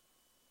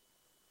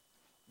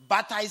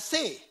 But I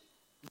say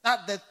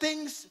that the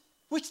things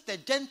which the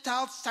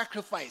Gentiles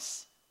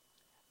sacrifice,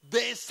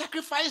 they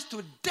sacrifice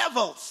to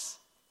devils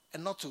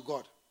and not to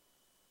God.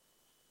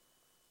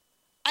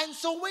 And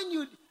so when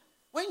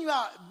you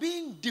are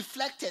being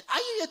deflected, are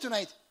you here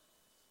tonight?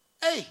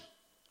 Hey,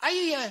 are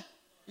you here?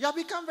 You have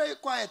become very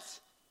quiet.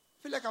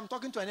 I feel like I'm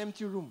talking to an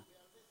empty room.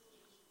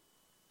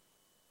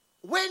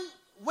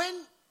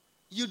 When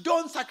you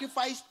don't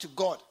sacrifice to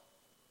God,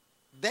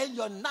 then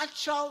your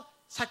natural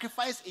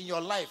sacrifice in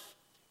your life,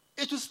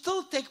 it will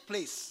still take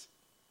place,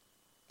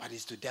 but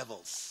it's to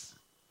devils.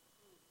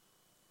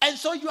 And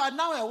so you are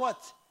now a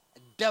what? A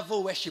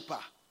devil worshipper. Are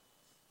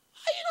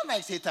you not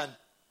like Satan?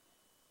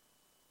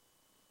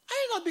 Are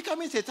you not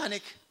becoming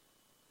satanic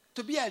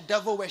to be a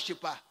devil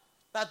worshipper?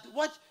 That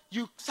what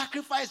you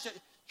sacrifice,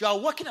 you are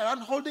walking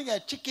around holding a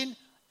chicken,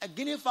 a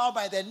guinea fowl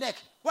by the neck.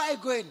 Where are you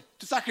going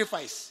to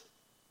sacrifice?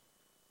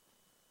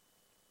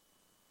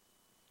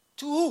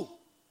 To who?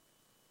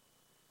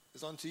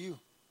 It's unto you.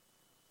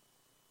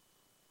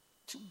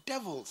 To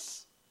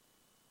devils.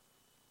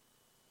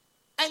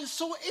 And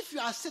so if you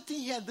are sitting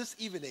here this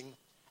evening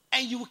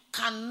and you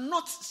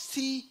cannot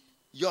see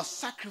your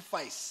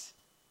sacrifice,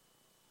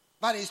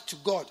 that is to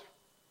God.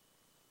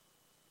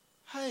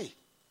 Hey,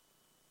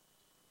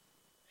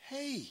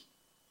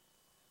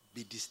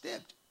 be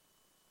disturbed.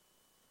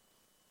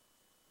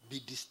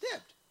 Be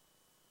disturbed.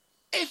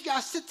 If you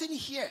are sitting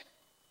here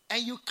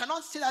and you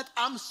cannot see that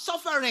I'm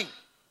suffering,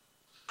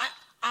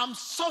 I'm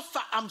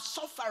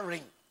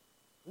suffering.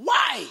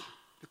 Why?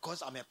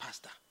 Because I'm a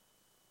pastor.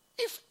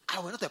 If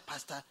I were not a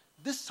pastor,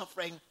 this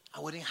suffering,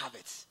 I wouldn't have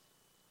it.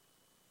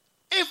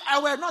 If I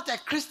were not a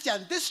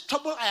Christian, this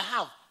trouble I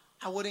have,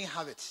 I wouldn't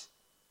have it.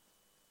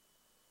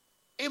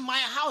 In my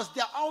house,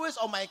 they're always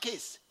on my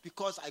case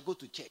because I go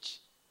to church.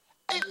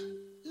 And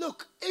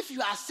look, if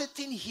you are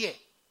sitting here,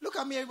 look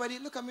at me, everybody,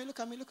 look at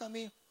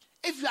me.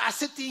 If you are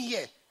sitting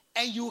here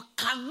and you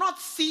cannot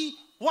see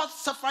what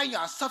suffering you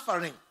are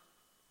suffering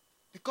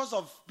because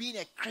of being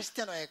a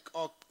Christian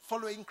or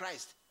following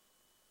Christ,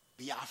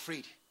 be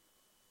afraid.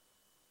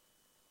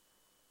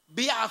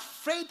 Be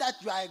afraid that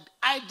you are an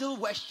idol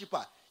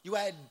worshiper. You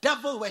are a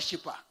devil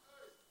worshiper.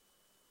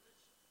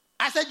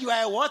 I said you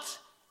are a what?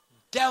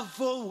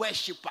 Devil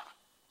worshiper.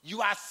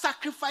 You are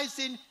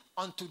sacrificing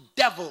unto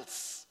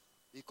devils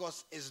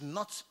because it's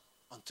not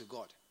unto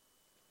God.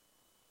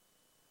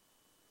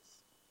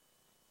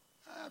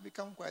 I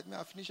become quiet. May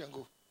I finish and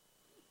go?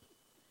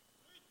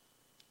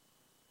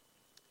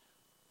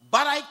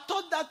 But I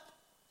thought that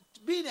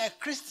being a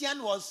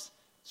Christian was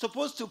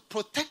supposed to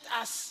protect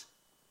us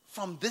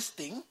from this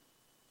thing.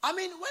 I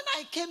mean, when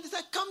I came, they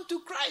said, come to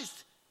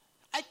Christ.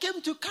 I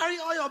came to carry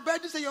all your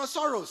burdens and your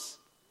sorrows.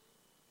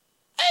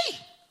 Hey,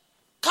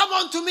 come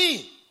unto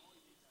me,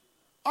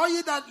 all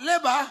you that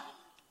labor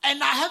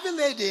and are heavy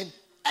laden,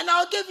 and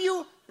I'll give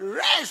you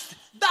rest.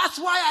 That's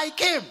why I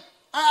came.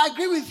 I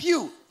agree with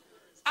you.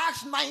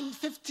 Acts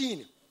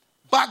 9:15.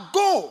 But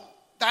go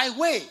thy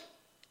way,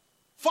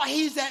 for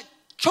he is a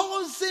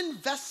chosen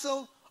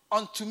vessel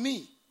unto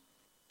me.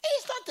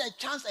 It's not a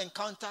chance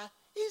encounter.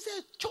 It's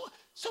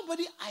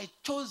somebody I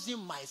chose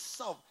him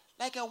myself,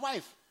 like a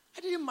wife.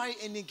 I didn't marry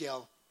any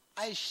girl.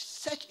 I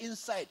searched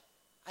inside.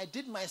 I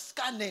did my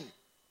scanning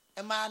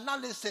and my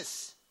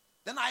analysis.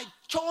 Then I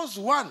chose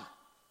one.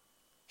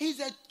 He's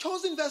a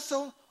chosen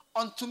vessel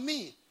unto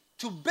me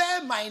to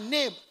bear my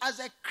name as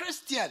a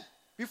Christian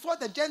before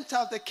the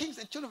Gentiles, the kings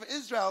and children of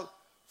Israel.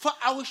 For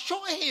I will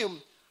show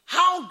him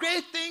how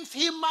great things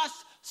he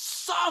must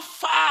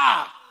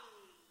suffer.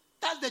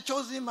 That's the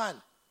chosen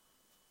man.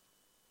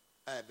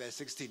 Verse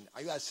 16.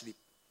 Are you asleep?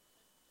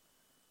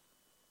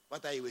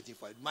 What are you waiting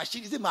for?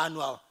 Machine, is it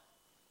manual?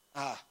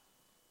 I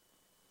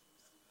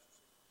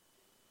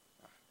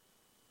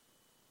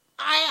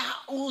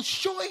will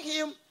show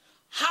him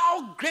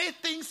how great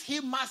things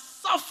he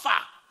must suffer.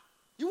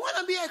 You want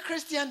to be a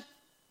Christian?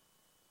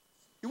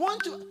 You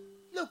want to,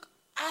 look,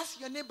 ask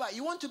your neighbor,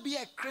 you want to be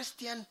a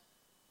Christian?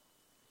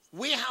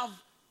 We have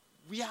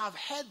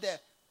heard the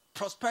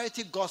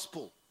prosperity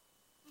gospel.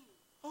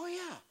 Oh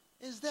yeah,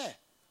 it's there.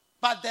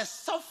 But the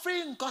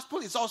suffering gospel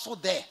is also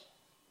there.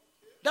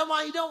 That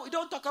one, you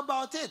don't talk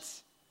about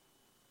it.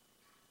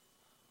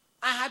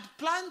 I had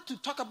planned to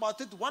talk about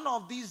it one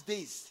of these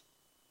days.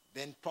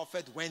 Then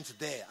prophet went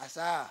there. I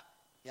said,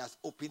 he has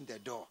opened the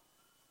door.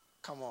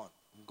 Come on,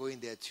 I'm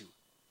going there too.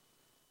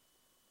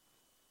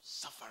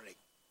 Suffering.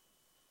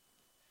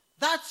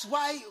 That's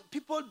why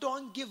people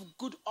don't give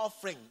good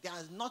offering. They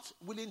are not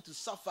willing to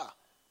suffer.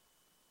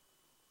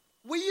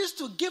 We used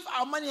to give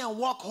our money and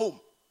walk home.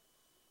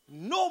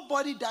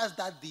 Nobody does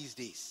that these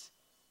days.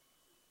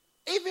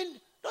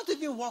 Not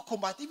even walk home,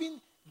 but even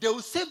they will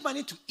save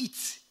money to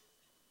eat.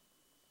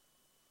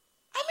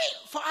 I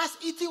mean, for us,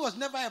 eating was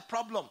never a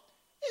problem.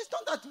 It's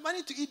not that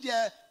money to eat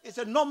there is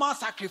a normal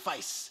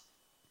sacrifice.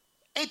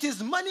 It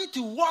is money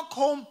to walk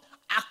home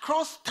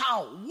across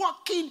town,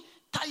 walking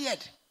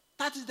tired.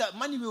 That is the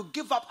money we will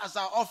give up as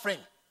our offering.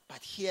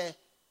 But here,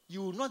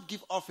 you will not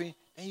give offering,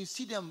 and you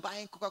see them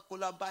buying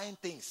Coca-Cola, buying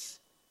things.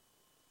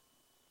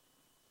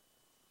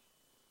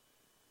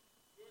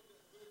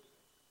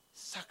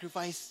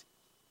 Sacrifice.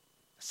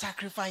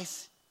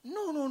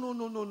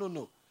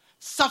 No.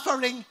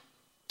 Suffering.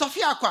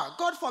 Tofiakwa,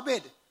 God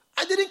forbid.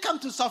 I didn't come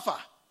to suffer.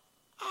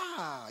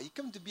 You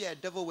came to be a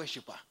devil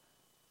worshiper.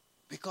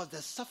 Because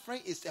the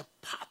suffering is a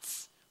part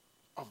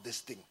of this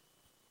thing.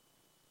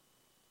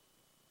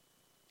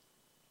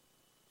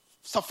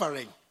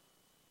 Suffering.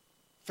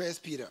 1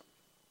 Peter.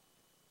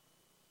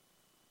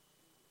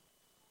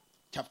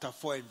 Chapter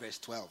 4 and verse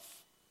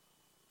 12.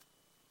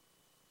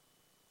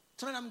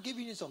 Tonight I'm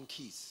giving you some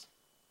keys.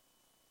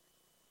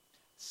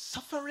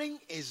 Suffering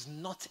is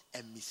not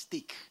a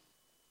mistake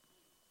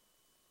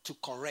to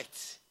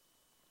correct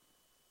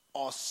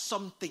or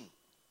something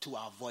to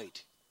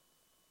avoid.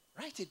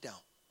 Write it down.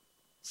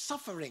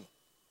 Suffering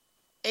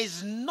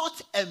is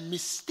not a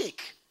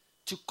mistake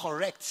to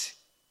correct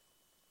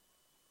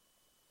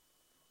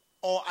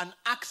or an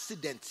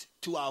accident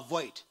to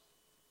avoid.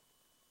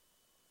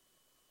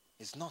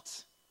 It's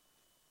not.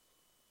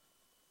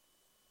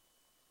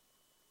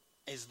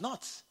 It's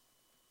not.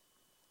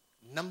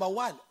 Number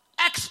one,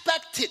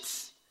 expect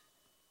it.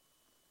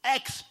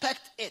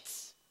 Expect it.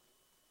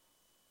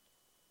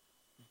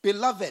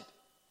 Beloved,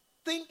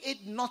 think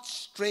it not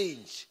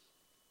strange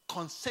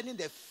concerning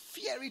the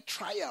fiery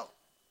trial.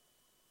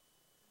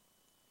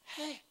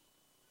 Hey,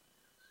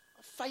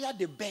 fire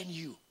they burn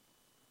you.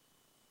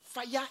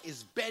 Fire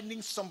is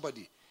burning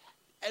somebody.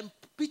 And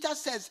Peter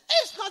says,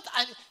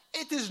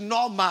 it is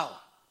normal.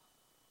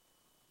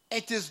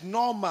 It is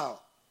normal.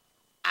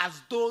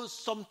 As though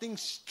something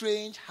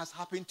strange has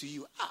happened to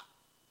you.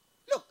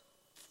 Look,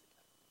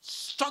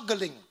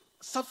 struggling,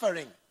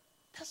 suffering.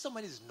 That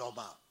somebody is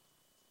normal.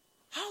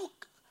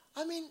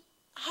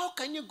 How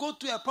can you go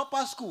to a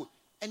proper school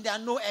and there are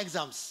no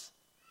exams?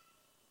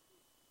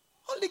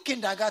 Only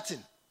kindergarten.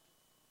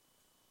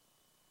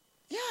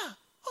 Yeah,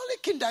 only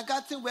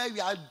kindergarten where we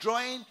are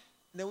drawing.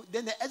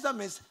 Then the exam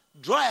is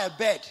draw a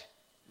bed.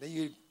 Then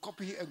you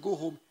copy and go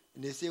home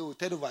and they say,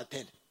 10 over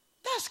 10.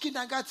 That's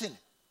kindergarten.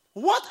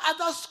 What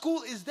other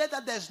school is there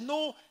that there's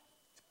no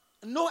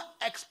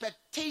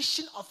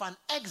expectation of an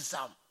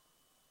exam?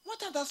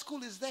 What other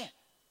school is there?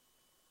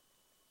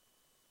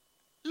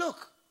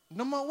 Look,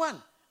 number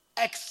one,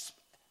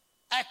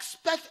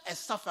 expect a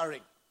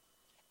suffering.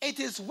 It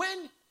is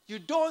when you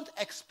don't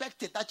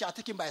expect it that you are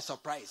taken by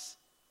surprise.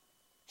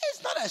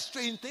 It's not a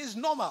strange thing. It's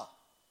normal.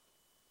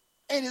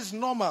 It is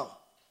normal.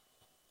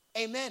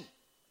 Amen.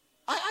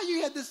 Are you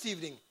here this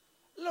evening?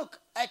 Look,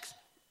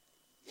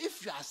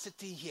 if you are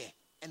sitting here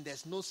and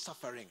there's no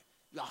suffering,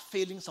 you are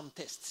failing some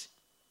tests.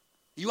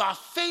 You are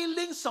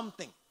failing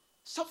something.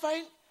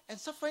 Suffering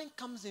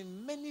comes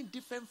in many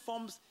different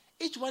forms.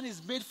 Each one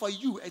is made for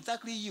you,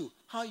 exactly you,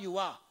 how you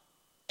are.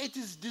 It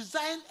is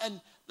designed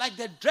and like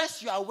the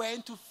dress you are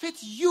wearing to fit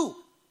you.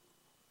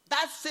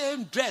 That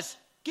same dress,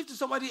 give to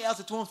somebody else,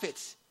 it won't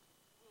fit.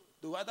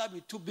 They will either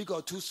be too big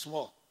or too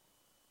small.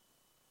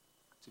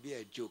 To be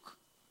a joke.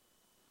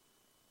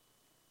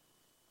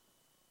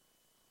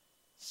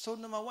 So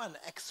number one,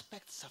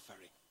 expect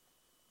suffering.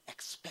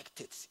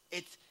 Expect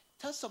it.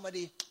 Tell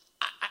somebody,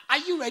 are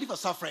you ready for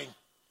suffering?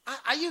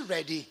 Are you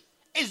ready?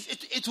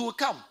 It will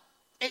come.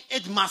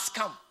 It must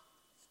come.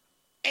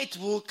 It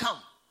will come.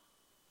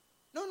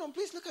 No,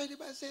 please look at it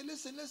and say,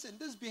 listen,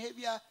 this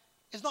behavior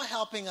is not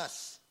helping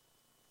us.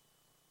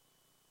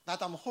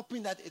 That I'm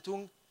hoping that it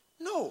won't.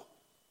 No.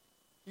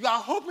 You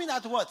are hoping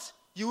that what?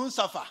 You won't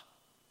suffer.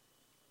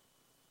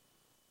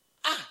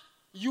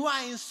 You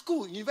are in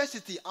school,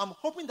 university. I'm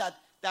hoping that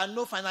there are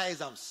no final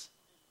exams.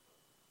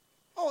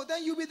 Oh,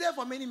 then you'll be there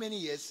for many, many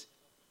years.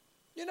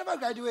 You never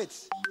graduate.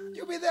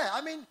 You'll be there.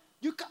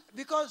 You can,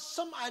 because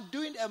some are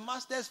doing a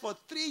master's for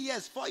 3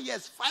 years, 4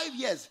 years, 5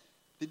 years.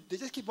 They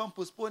just keep on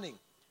postponing.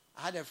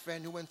 I had a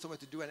friend who went somewhere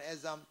to do an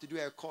exam, to do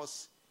a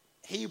course.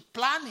 He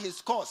planned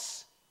his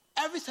course.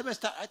 Every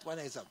semester, write one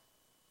exam.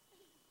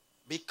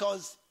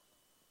 Because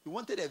he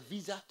wanted a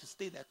visa to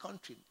stay in the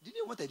country. He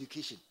didn't want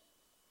education.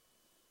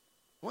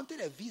 He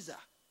wanted a visa.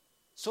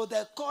 So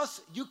the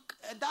course,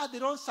 they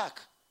don't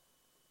suck.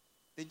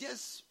 They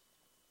just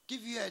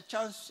give you a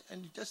chance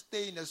and you just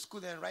stay in the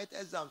school and write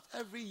exams.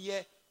 Every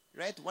year,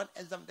 write one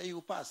exam, then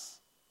you pass.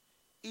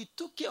 It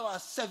took you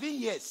 7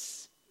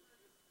 years.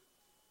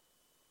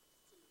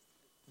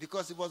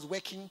 Because he was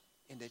working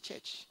in the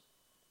church.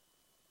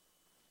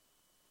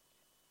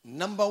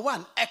 Number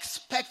one,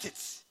 expect it.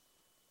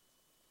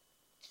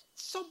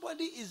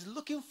 Somebody is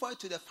looking forward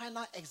to the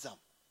final exam.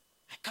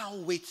 I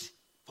can't wait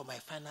for my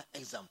final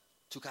exam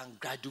to can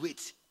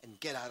graduate and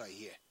get out of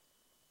here.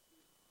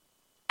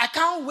 I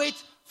can't wait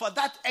for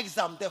that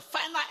exam, the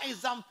final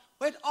exam,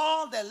 when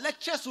all the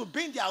lecturers will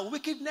bring their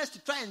wickedness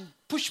to try and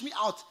push me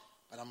out.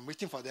 But I'm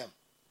waiting for them.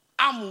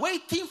 I'm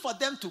waiting for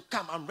them to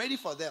come. I'm ready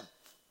for them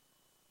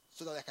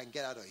so that I can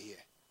get out of here.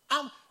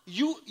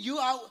 You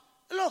are,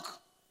 look,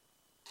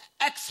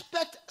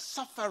 expect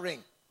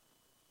suffering.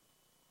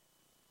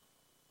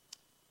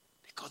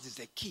 Because it's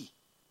the key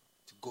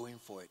to going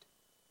forward.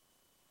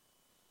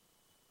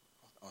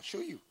 I'll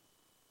show you.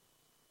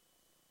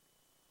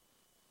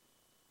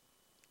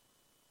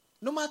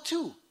 Number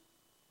 2,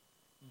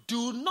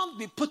 do not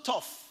be put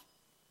off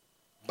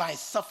by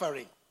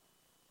suffering.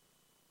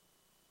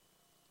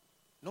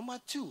 Number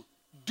 2,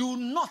 do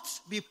not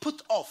be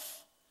put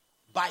off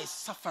by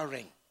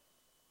suffering.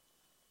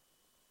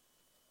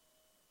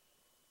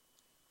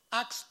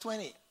 Acts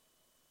 20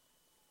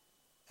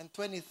 and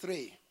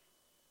 23.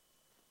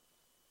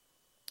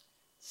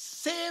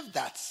 Save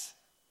that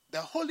the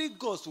Holy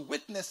Ghost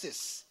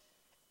witnesses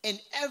in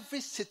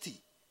every city,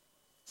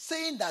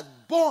 saying that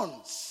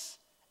bonds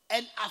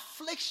and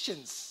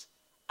afflictions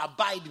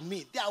abide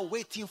me. They are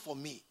waiting for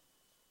me.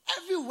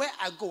 Everywhere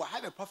I go, I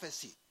have a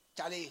prophecy.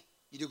 Charlie,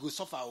 you go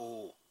suffer.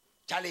 Oh.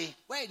 Charlie,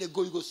 where you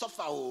go, you go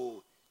suffer.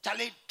 Oh.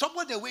 Charlie,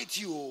 trouble they wait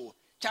you. Oh.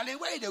 Charlie,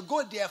 where you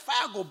go, their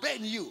fire go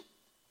burn you.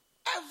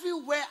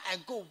 Everywhere I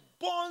go,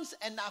 bonds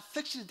and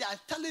afflictions, they are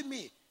telling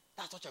me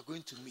that's what you're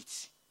going to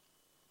meet.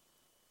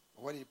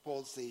 What did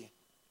Paul say?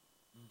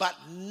 But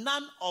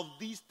none of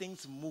these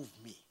things move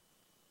me.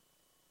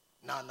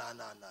 No.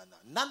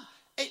 None.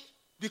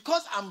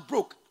 Because I'm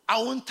broke,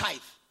 I won't tithe.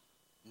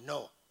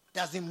 No,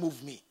 doesn't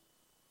move me.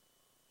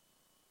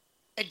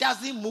 It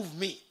doesn't move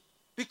me.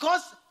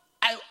 Because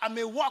I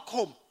may walk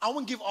home, I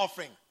won't give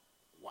offering.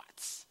 What?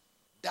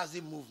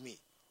 Doesn't move me.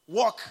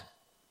 Walk.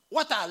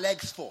 What are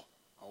legs for?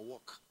 I'll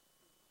walk.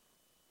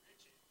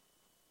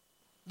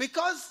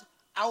 Because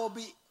I will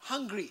be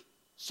hungry,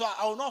 so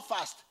I will not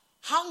fast.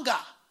 Hunger,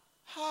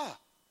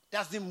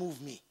 doesn't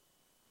move me.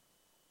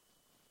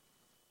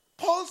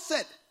 Paul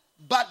said,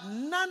 but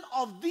none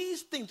of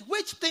these things,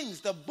 which things?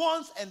 The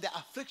bonds and the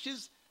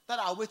afflictions that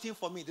are waiting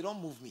for me, they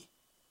don't move me.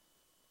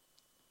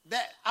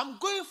 I'm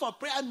going for a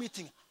prayer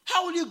meeting.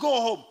 How will you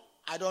go home?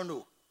 I don't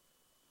know.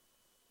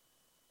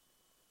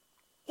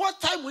 What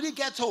time will you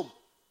get home?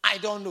 I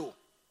don't know.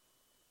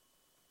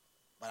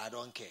 But I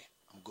don't care.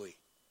 I'm going.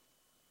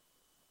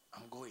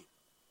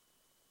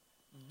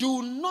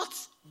 Do not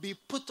be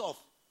put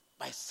off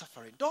by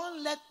suffering.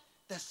 Don't let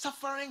the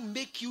suffering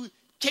make you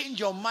change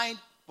your mind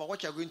about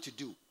what you're going to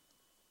do.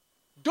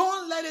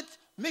 Don't let it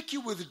make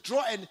you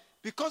withdraw and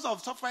because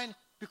of suffering,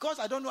 because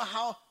I don't know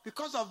how,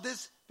 because of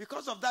this,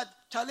 because of that,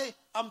 Charlie,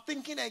 I'm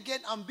thinking again,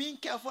 I'm being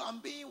careful, I'm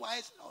being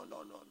wise.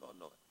 No.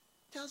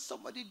 Tell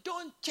somebody,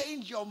 don't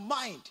change your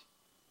mind.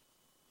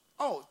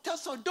 Tell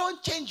someone,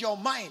 don't change your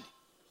mind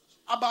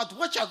about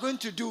what you're going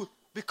to do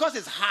because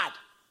it's hard.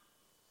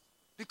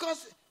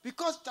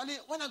 Because Charlie,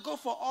 when I go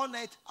for all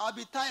night, I'll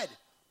be tired.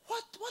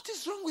 What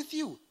is wrong with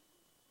you?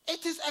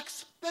 It is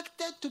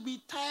expected to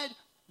be tired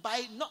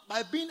by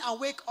being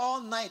awake all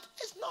night.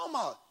 It's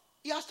normal.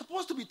 You are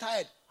supposed to be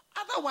tired.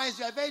 Otherwise,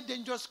 you are a very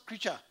dangerous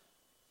creature.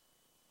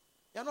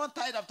 You are not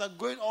tired after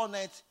going all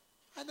night.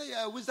 Either you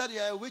are a wizard, you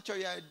are a witch, or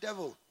you are a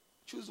devil.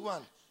 Choose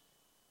one.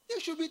 You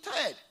should be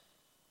tired.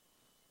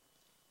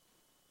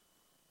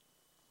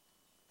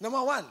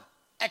 Number 1,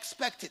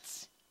 expect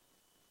it.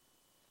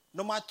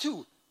 Number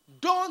 2,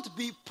 don't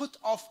be put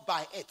off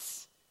by it.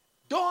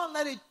 Don't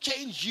let it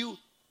change you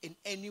in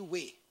any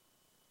way.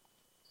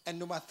 And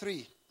number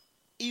 3,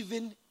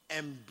 even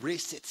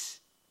embrace it.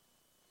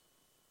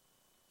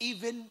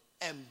 Even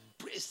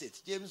embrace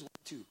it. James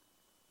 1:2.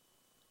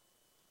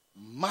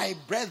 My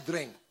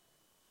brethren,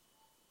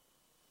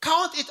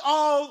 count it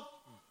all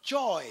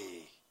joy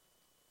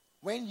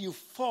when you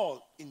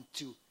fall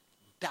into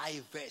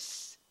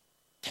diverse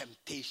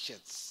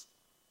temptations.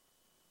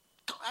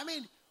 I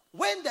mean,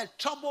 when the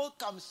trouble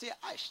comes, say,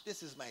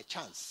 this is my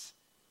chance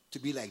to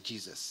be like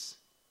Jesus.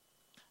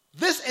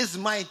 This is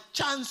my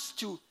chance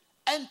to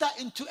enter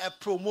into a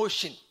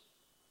promotion.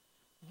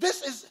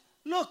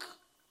 Look,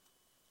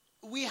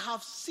 we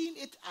have seen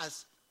it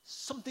as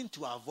something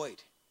to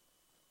avoid.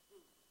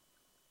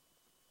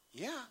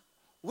 Yeah.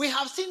 We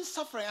have seen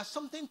suffering as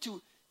something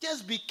to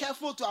just be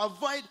careful to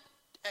avoid.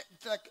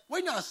 Like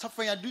when you are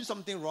suffering, you are doing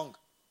something wrong.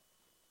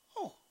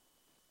 Oh,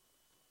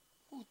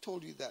 who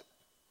told you that?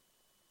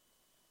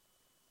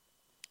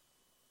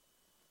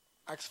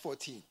 Acts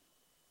 14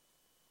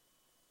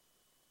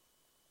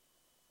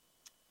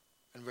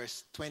 and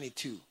verse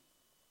 22.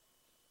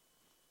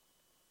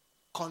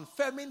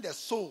 Confirming the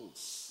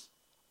souls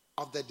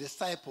of the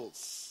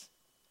disciples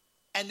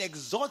and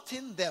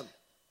exhorting them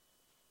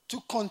to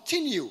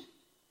continue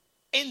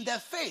in the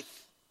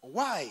faith.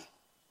 Why?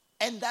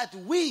 And that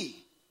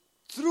we,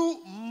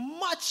 through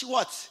much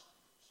what?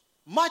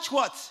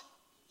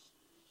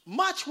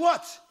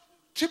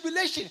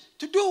 Tribulation.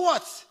 To do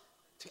what?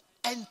 To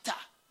enter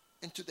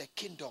into the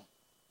kingdom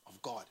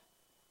of God.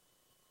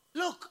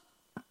 Look,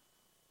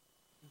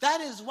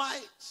 that is why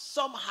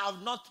some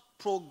have not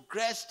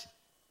progressed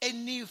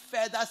any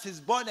further since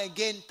born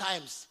again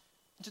times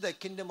into the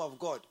kingdom of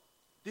God.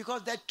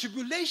 Because the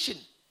tribulation,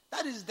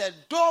 that is the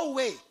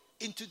doorway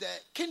into the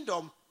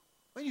kingdom.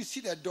 When you see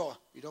the door,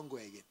 you don't go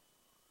again.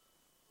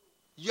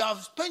 You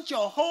have spent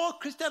your whole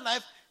Christian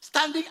life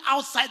standing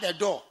outside the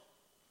door.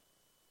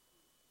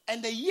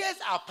 And the years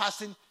are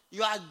passing.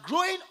 You are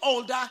growing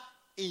older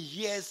in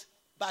years,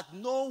 but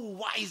no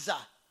wiser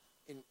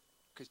in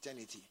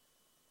Christianity.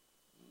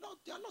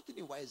 You are not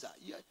any wiser.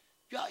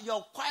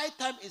 Your quiet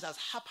time is as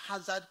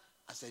haphazard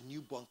as a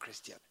newborn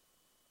Christian.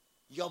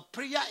 Your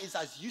prayer is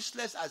as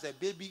useless as a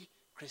baby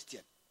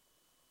Christian.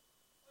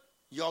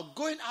 Your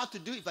going out to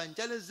do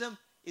evangelism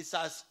is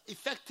as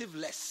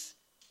effectiveless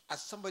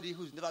as somebody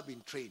who's never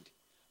been trained.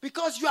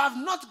 Because you have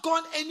not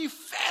gone any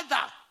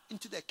further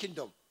into the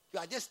kingdom. You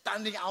are just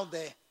standing out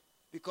there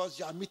because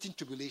you are meeting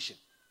tribulation.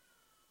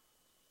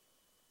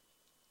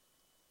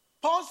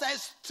 Paul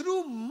says,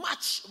 through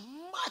much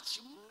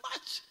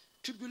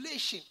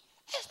tribulation.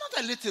 It's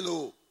not a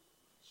little.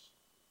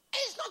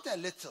 It's not a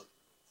little.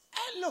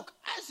 And look,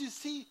 as you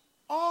see,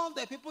 all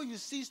the people you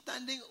see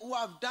standing who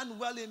have done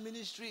well in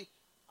ministry,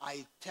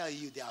 I tell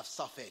you, they have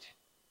suffered.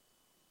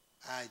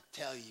 I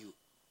tell you,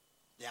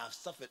 they have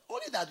suffered.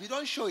 Only that we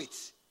don't show it.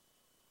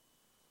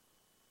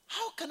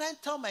 How can I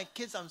tell my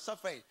kids I'm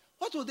suffering?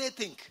 What will they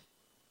think?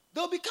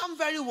 They'll become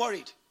very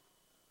worried.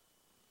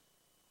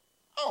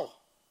 Oh,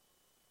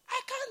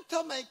 I can't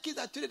tell my kids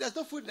that today there's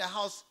no food in the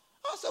house.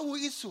 Also, we'll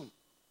eat soon.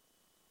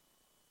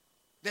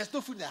 There's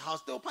no food in the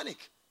house. They'll panic.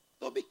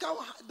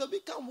 They'll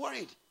become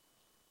worried.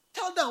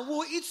 Tell them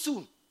we'll eat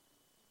soon.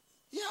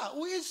 Yeah,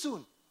 we'll eat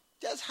soon.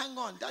 Just hang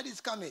on. Daddy's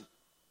coming.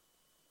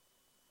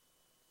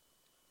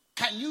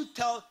 Can you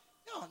tell?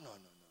 No.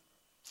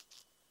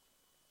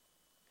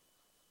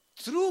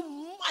 Through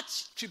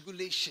much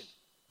tribulation.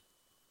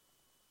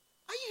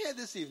 Are you here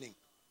this evening?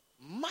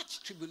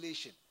 Much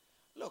tribulation.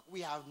 Look,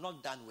 we have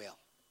not done well,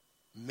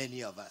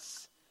 many of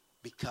us,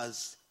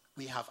 because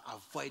we have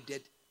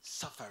avoided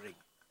suffering.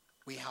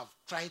 We have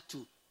tried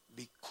to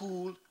be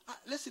cool.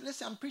 Listen,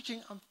 I'm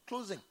preaching, I'm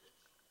closing.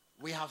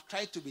 We have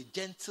tried to be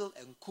gentle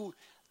and cool.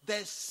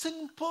 The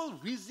simple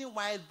reason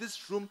why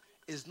this room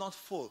is not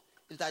full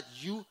is that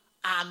you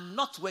are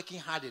not working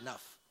hard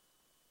enough.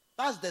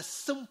 That's the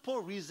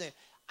simple reason.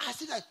 I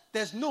see that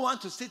there's no one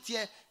to sit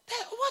here.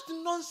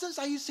 What nonsense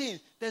are you saying?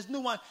 There's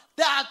no one.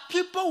 There are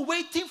people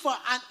waiting for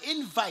an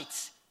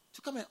invite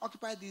to come and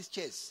occupy these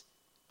chairs,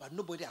 but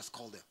nobody has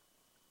called them.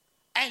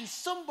 And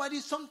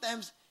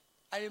sometimes,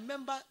 I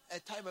remember a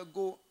time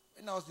ago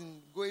when I was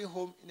going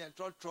home in a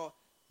trotro,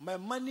 my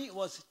money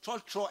was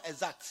trotro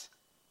exact.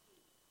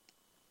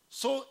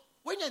 So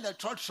when you're in a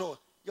trotro,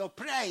 your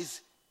prayer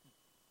is,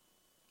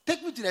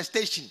 take me to the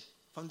station.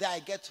 From there I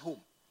get home.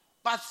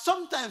 But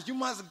sometimes you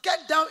must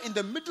get down in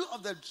the middle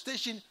of the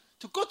station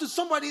to go to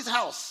somebody's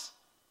house.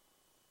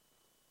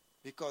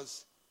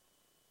 Because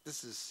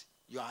this is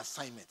your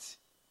assignment.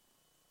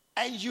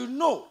 And you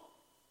know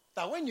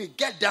that when you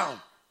get down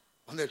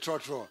on the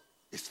trotro,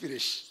 it's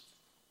finished.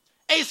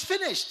 It's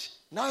finished.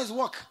 Now it's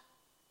work.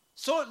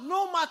 So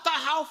no matter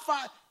how far,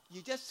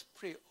 you just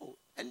pray. Oh,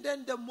 and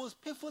then the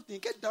most painful thing,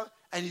 you get down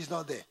and he's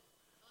not there.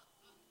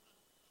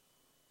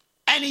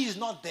 And he's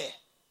not there.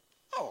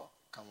 Oh,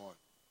 come on.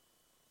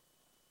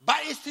 But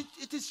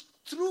it is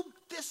through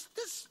this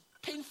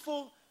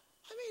painful,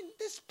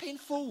 this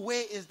painful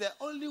way is the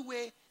only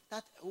way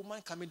that a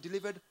woman can be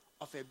delivered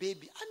of a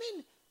baby.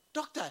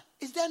 Doctor,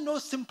 is there no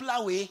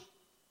simpler way?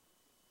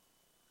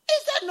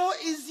 Is there no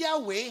easier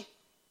way?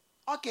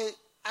 Okay,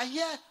 I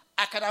hear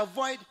I can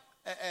avoid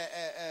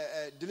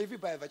delivery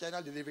by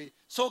vaginal delivery.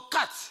 So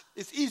cut.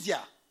 It's easier.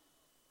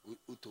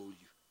 Who told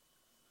you?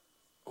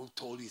 Who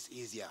told you it's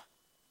easier?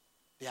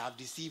 They have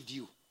deceived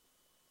you.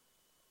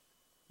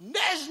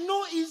 There's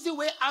no easy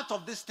way out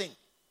of this thing.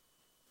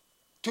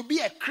 To be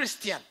a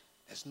Christian,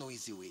 there's no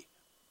easy way.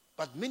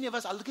 But many of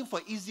us are looking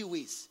for easy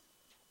ways.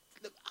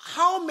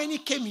 How many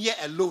came here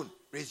alone?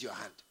 Raise your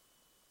hand.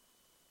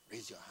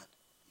 Raise your hand.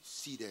 You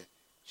see the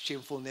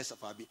shamefulness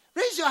of our being.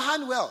 Raise your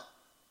hand well.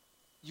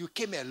 You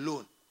came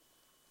alone.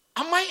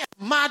 Am I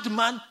a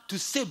madman to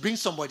say bring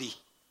somebody?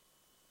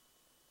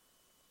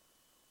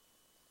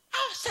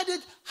 I've said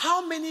it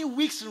how many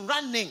weeks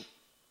running,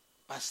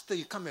 but still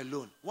you come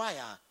alone. Why?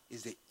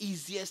 Is the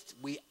easiest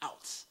way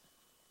out.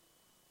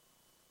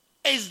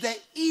 It's the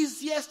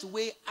easiest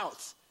way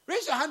out.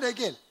 Raise your hand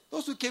again.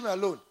 Those who came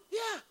alone.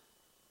 Yeah.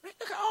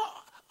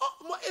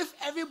 If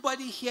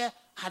everybody here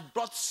had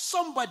brought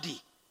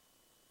somebody.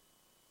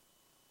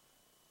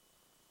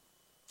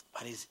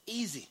 But it's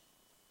easy.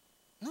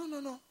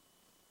 No.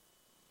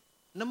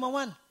 Number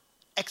one,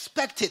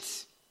 expect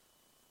it.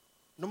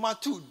 Number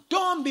two,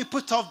 don't be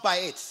put off by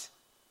it.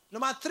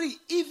 Number three,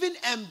 even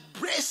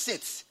embrace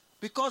it.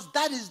 Because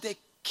that is the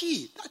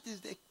key. That is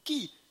the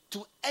key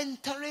to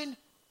entering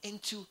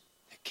into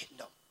the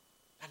kingdom.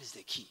 That is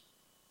the key.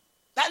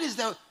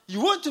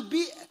 You want to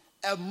be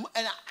an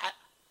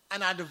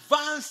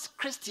advanced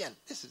Christian.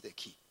 This is the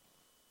key.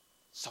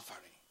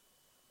 Suffering.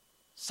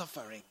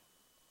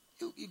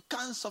 You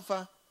can't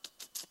suffer.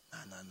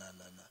 No.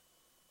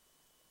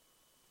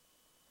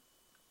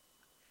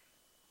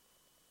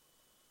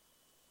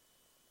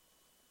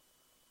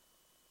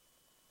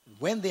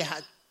 When they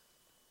had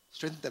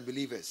strengthened the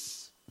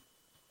believers,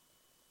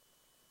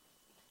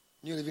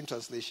 New Living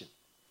Translation,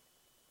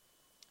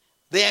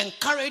 they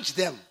encouraged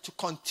them to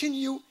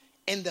continue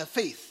in the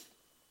faith,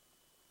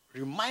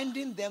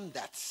 reminding them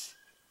that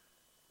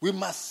we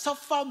must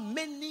suffer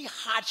many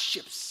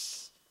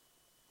hardships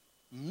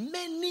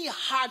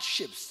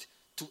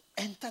to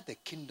enter the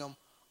kingdom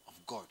of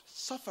God.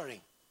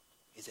 Suffering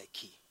is a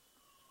key.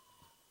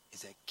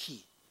 It's a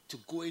key to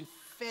going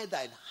further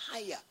and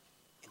higher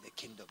in the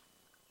kingdom.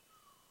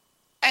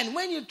 And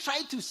when you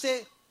try to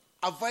say,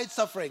 avoid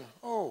suffering,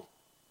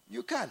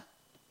 you can.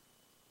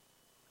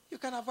 You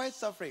can avoid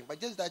suffering,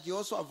 but just that you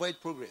also avoid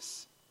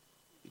progress.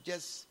 You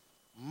just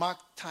mark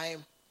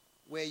time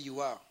where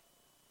you are.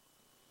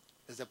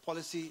 There's a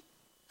policy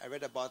I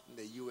read about in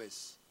the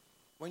US.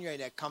 When you're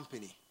in a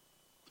company,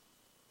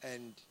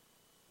 and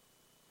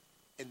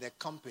in the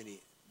company,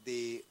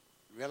 they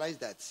realize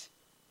that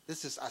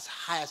this is as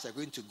high as they're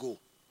going to go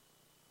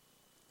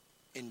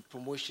in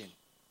promotion,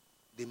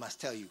 they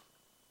must tell you.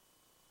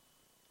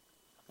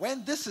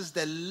 When this is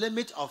the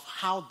limit of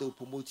how they'll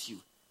promote you,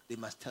 they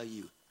must tell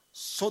you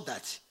so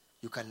that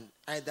you can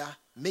either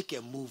make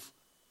a move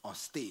or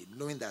stay,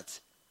 knowing that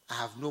I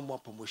have no more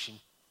promotion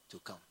to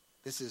come.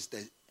 This is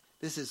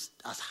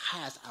as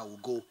high as I will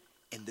go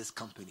in this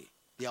company.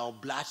 They are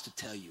obliged to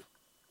tell you.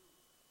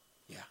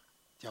 Yeah,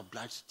 they are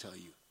obliged to tell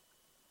you.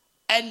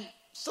 And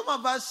some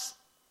of us,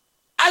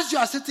 as you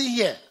are sitting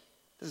here,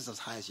 this is as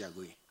high as you are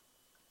going.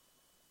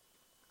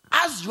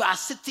 As you are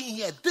sitting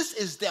here, this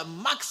is the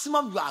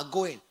maximum you are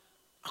going,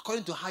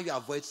 according to how you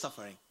avoid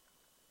suffering.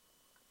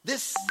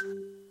 This,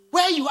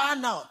 where you are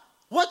now,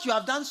 what you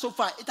have done so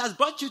far, it has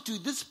brought you to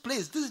this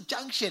place, this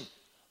junction.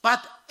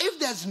 But if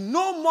there's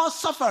no more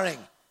suffering,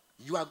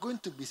 you are going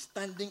to be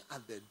standing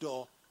at the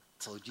door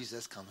till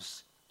Jesus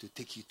comes to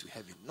take you to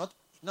heaven.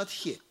 Not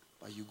here,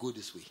 but you go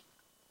this way.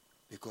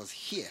 Because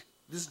here,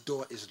 this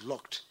door is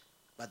locked.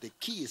 But the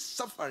key is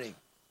suffering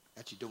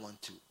that you don't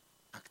want to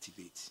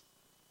activate.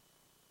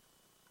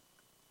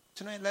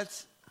 Tonight,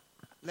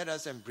 let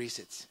us embrace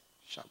it.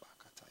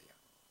 Shabakataya.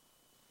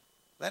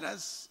 Let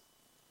us.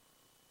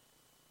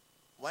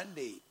 One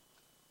day,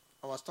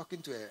 I was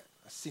talking to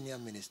a senior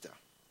minister.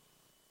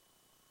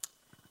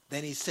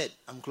 Then he said,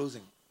 I'm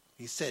closing.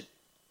 He said,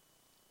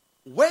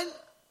 when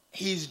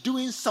he's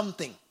doing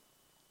something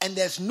and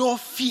there's no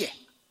fear,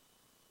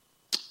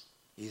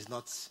 he's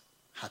not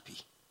happy.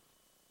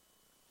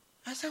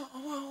 I said,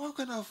 what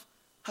kind of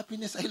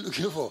happiness are you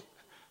looking for?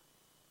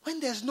 When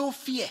there's no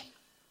fear.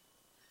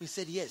 He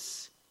said,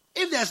 yes.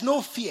 If there's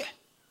no fear,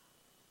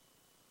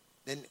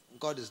 then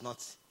God is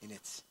not in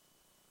it.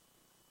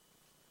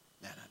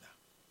 No.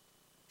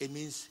 It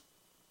means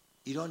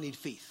you don't need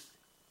faith.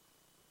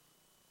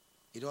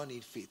 You don't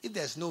need faith. If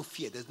there's no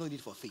fear, there's no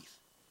need for faith.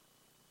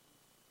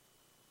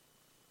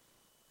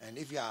 And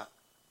if you are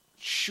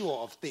sure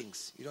of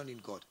things, you don't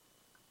need God.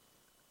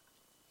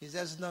 He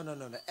says, no.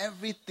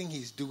 Everything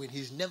he's doing,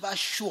 he's never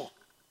sure.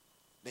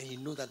 Then he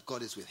knows that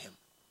God is with him.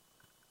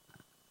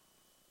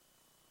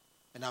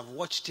 And I've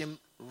watched him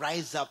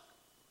rise up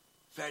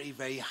very,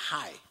 very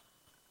high.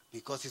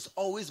 Because he's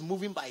always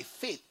moving by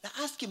faith.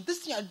 I ask him, this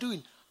thing you're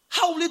doing,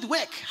 how will it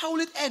work? How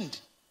will it end?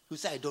 He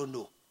said, I don't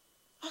know.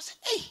 I said,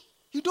 hey,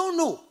 you don't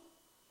know.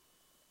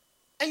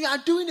 And you are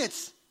doing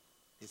it.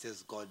 He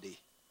says, God,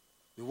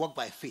 we walk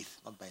by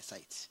faith, not by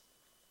sight.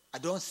 I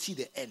don't see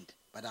the end,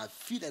 but I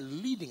feel a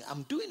leading.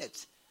 I'm doing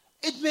it.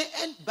 It may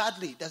end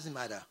badly. It doesn't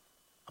matter.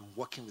 I'm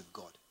working with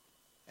God.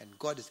 And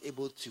God is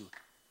able to,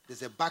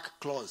 there's a back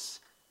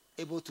clause,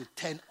 able to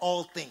turn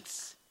all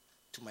things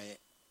to my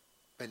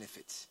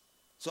benefit.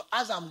 So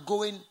as I'm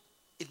going,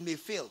 it may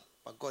fail,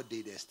 but God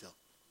did there still.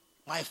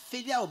 My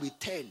failure will be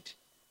turned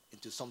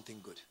into something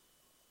good.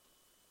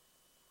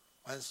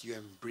 Once you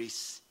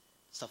embrace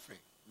suffering,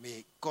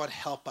 may God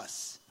help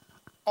us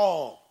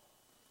all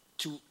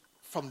to,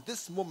 from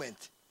this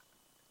moment,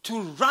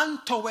 to run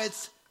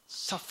towards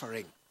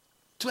suffering,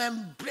 to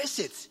embrace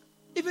it,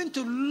 even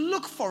to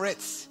look for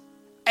it,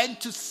 and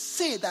to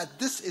say that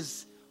this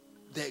is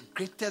the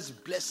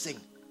greatest blessing,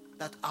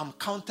 that I'm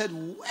counted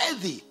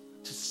worthy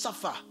to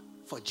suffer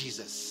for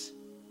Jesus.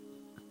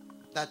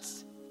 That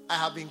I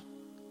have been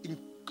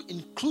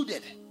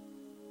included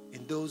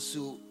in those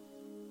who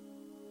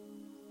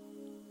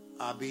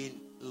are being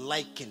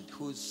likened,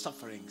 whose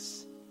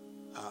sufferings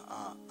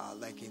are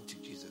likened to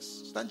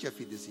Jesus. Stand to your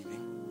feet this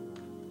evening.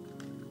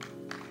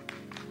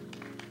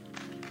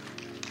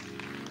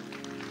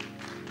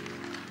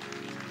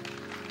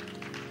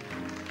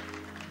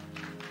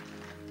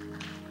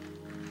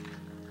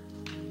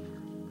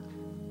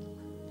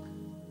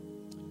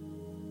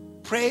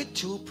 Pray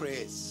 2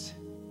 prayers.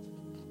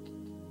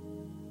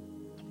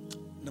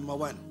 Number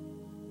 1,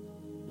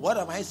 what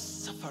am I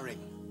suffering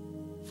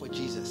for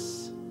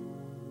Jesus?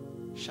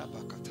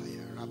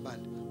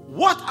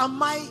 What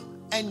am I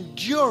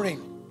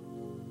enduring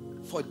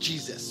for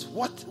Jesus?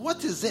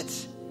 What is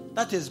it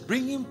that is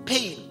bringing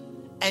pain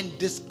and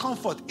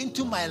discomfort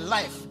into my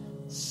life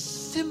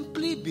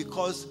simply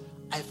because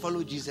I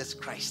follow Jesus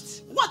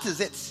Christ? What is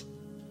it?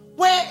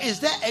 Where is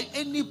there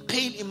any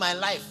pain in my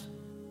life?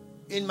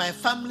 In my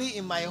family,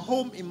 in my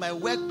home, in my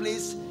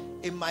workplace,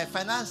 in my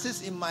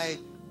finances, in my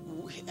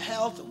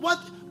health?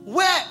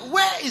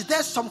 Where is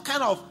there some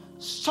kind of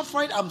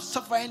suffering I'm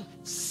suffering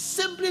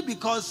simply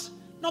because,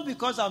 not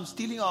because I'm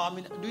stealing or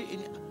I'm doing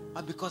any,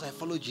 but because I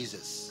follow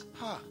Jesus?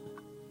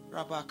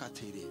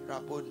 Rabakatiri,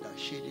 Rabonda,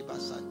 Shedi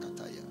Basan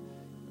Kataya,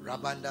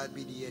 Rabanda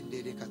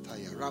Bidiende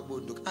Kataya,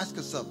 Rabonduk. Ask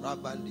yourself,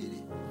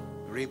 Rabandiri,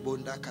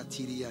 Rebonda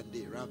Katiri and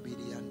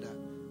Rabidianda,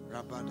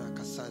 Rabada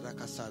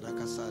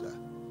Kasada,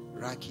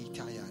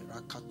 Rakitaya,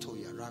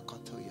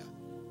 Rakatoya,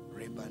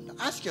 Rebanda.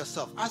 Ask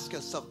yourself.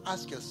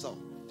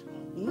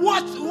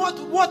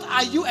 What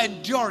are you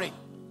enduring?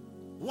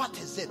 What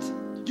is it?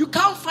 You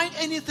can't find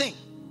anything.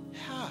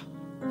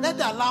 Let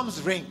the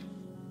alarms ring.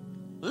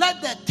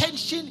 Let the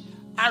tension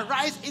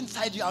arise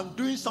inside you. I'm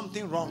doing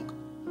something wrong.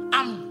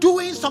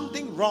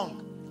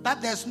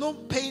 That there's no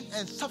pain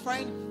and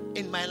suffering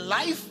in my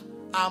life.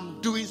 I'm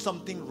doing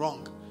something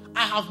wrong.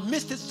 I have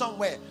missed it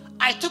somewhere.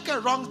 I took a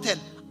wrong turn.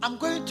 I'm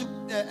going to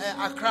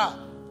Accra.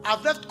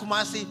 I've left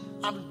Kumasi.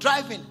 I'm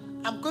driving.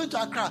 I'm going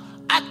to Accra.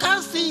 I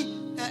can't see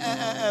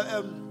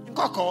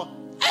Nkoko.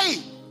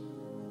 Hey!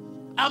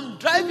 I'm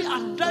driving.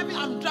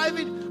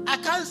 I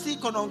can't see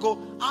Konongo.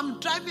 I'm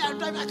driving.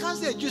 I can't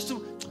see a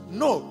Jusu.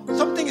 No,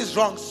 something is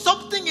wrong.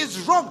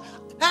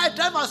 Hey,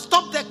 driver,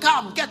 stop the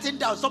car. I'm getting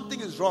down.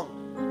 Something is wrong.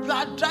 You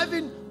are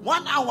driving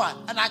 1 hour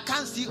and I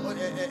can't see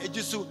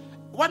Ejisu.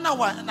 1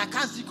 hour and I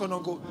can't see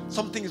Konongo.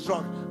 Something is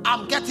wrong.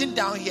 I'm getting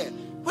down here.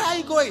 Where are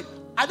you going?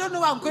 I don't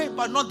know where I'm going,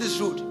 but not this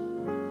road.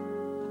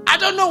 I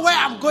don't know where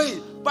I'm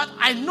going, but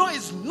I know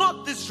it's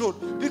not this road.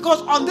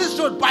 Because on this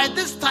road, by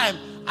this time,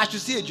 I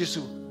should see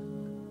Ejisu.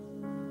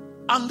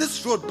 On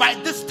this road, by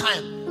this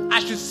time,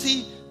 I should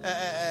see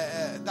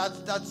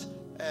that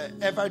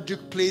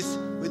Everduke place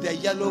with the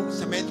yellow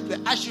cement place.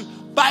 I should.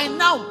 By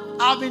now,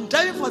 I've been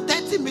driving for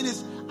 30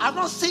 minutes. I've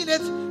not seen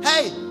it.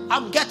 Hey,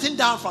 I'm getting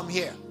down from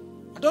here.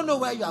 I don't know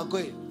where you are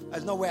going.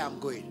 That's not where I'm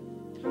going.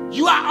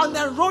 You are on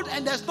the road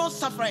and there's no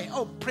suffering.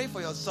 Oh, pray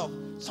for yourself.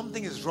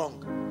 Something is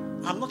wrong.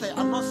 I'm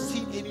not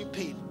seeing any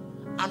pain.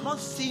 I'm not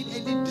seeing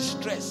any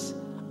distress.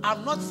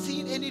 I'm not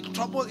seeing any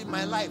trouble in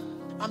my life.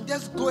 I'm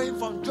just going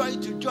from joy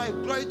to joy,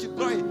 glory to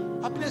glory,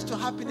 happiness to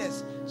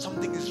happiness.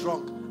 Something is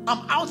wrong. I'm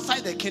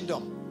outside the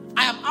kingdom.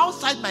 I am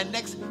outside my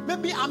next.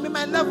 Maybe I'm in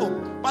my level,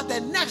 but the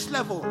next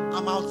level,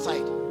 I'm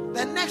outside.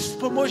 The next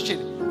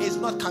promotion is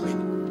not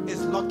coming.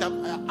 It's locked up.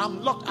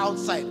 I'm locked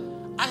outside.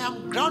 I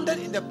am grounded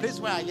in the place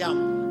where I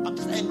am. I'm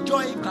just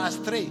enjoying class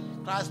 3.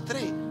 Class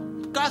 3.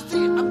 Class 3,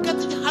 I'm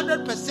getting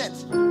 100%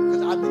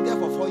 because I've been there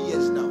for 4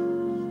 years now.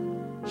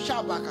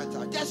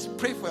 Shabakata. Just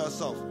pray for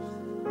yourself.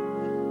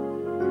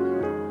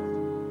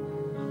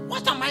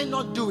 What am I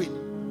not doing?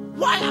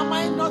 Why am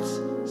I not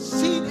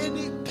seeing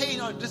any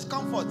pain or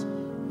discomfort?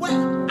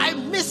 Well, I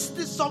missed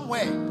it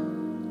somewhere.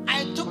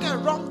 I took a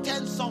wrong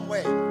turn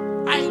somewhere.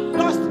 I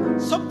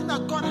lost something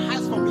that God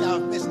has for me.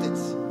 I've missed it.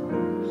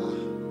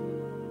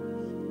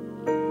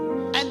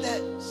 And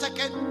the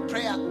second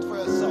prayer for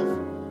yourself.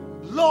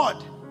 Lord,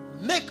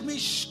 make me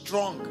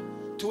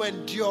strong to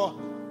endure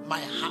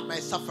my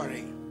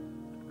suffering.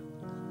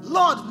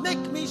 Lord,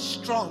 make me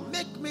strong.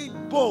 Make me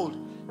bold.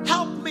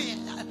 Help me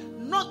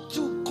not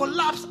to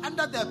collapse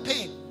under the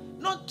pain.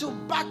 Not to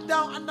back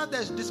down under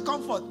the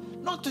discomfort.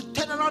 Not to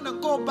turn around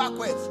and go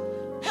backwards.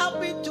 Help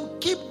me to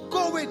keep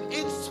going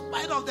in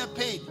spite of the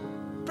pain.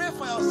 Pray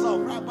for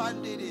yourself.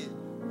 Rabandidi,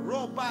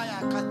 Robaya,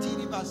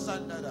 Katini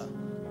Basandada,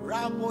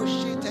 Rabo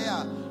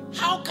Shetea.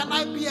 How can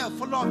I be a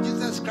follower of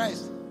Jesus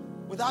Christ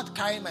without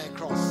carrying my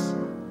cross?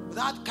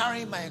 Without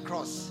carrying my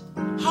cross.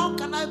 How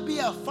can I be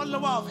a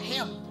follower of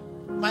Him,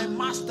 my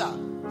master,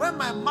 when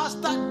my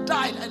master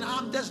died and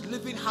I'm just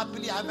living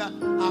happily ever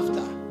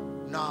after?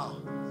 No,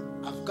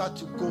 I've got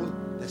to go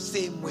the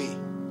same way.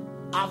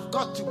 I've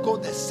got to go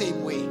the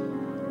same way.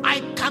 I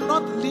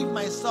cannot leave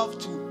myself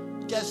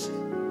to just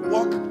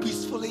walk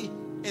peacefully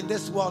in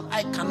this world.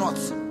 I cannot.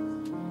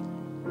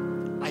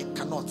 I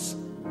cannot.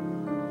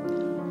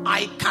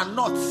 I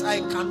cannot. I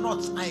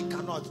cannot. I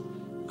cannot.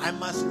 I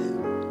must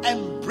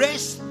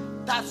embrace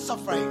that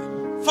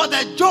suffering for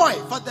the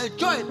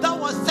joy that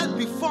was set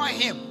before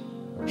Him.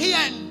 He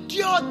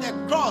endured the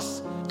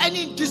cross and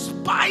He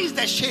despised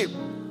the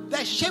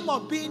shame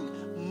of being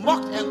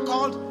mocked and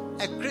called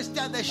a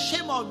Christian, the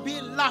shame of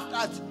being laughed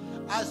at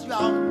as you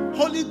are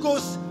Holy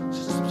Ghost,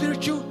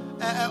 spiritual,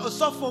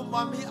 also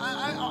mommy.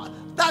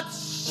 That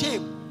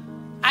shame,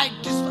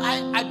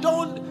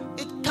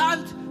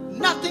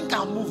 nothing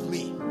can move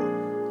me.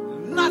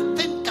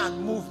 Nothing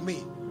can move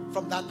me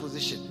from that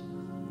position.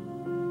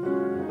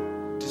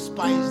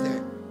 Despise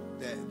the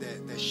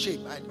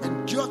shame. I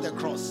endure the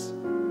cross.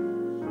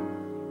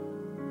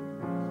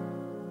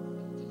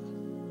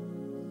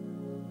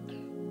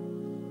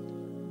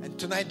 And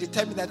tonight,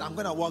 determine that I'm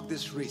going to walk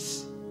this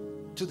race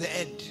to the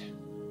end.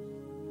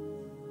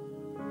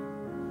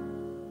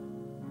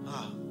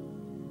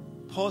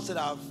 Paul said,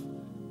 I've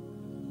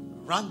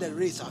run the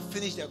race. I've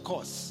finished the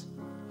course.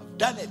 I've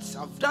done it.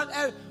 I've done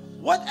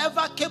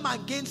whatever came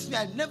against me.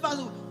 I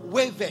never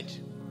wavered.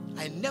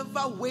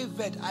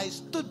 I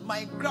stood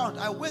my ground.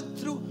 I went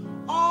through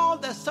all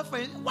the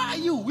suffering. Why are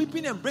you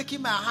weeping and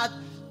breaking my heart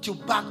to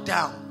back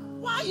down?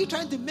 Why are you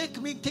trying to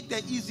make me take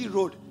the easy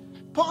road?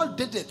 Paul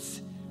did it.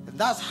 And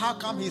that's how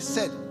come he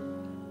said,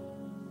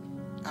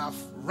 I've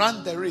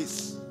run the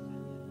race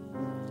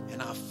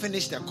and I've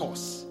finished the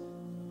course.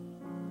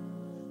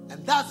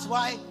 And that's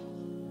why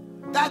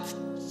that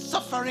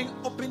suffering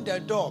opened the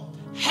door.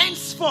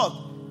 Henceforth,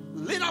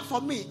 laid up for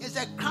me is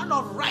a crown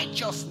of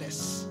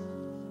righteousness.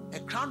 A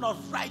crown of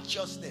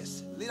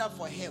righteousness laid up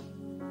for him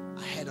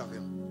ahead of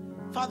him.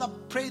 Father,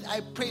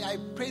 I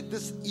pray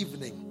this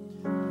evening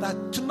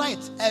that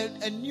tonight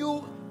a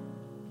new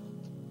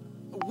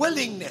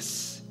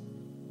willingness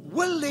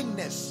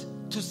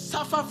to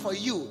suffer for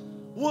you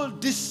will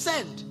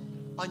descend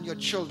on your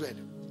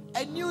children.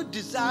 A new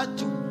desire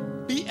to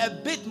be a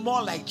bit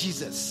more like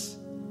Jesus.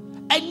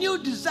 A new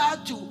desire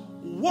to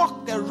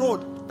walk the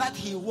road that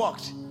he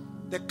walked,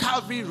 the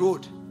Calvary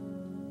road.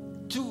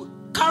 To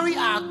carry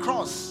our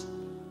cross,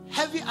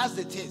 heavy as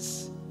it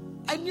is.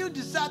 A new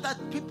desire that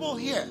people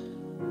here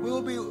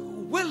will be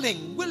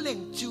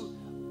willing to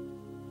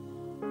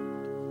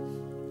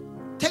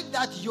take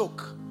that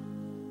yoke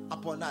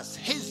upon us,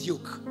 his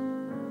yoke,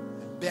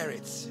 and bear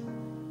it.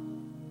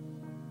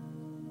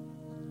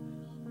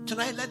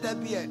 Tonight, let there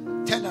be a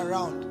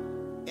turnaround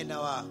in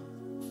our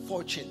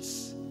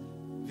fortunes.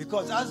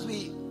 Because as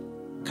we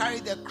carry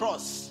the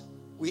cross,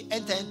 we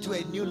enter into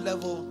a new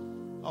level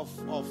of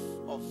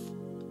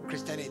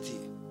Christianity.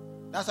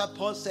 That's what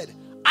Paul said.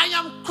 I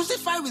am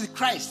crucified with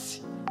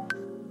Christ.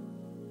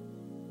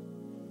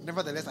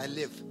 Nevertheless, I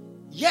live.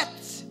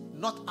 Yet,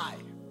 not I.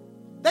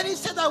 Then he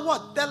said that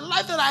what? The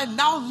life that I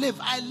now live,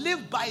 I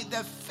live by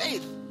the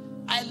faith.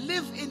 I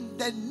live in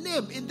the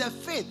name, in the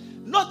faith.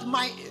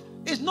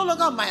 It's no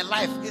longer my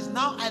life. It's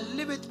now I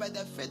live it by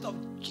the faith of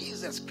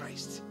Jesus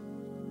Christ.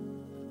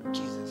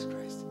 Jesus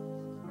Christ.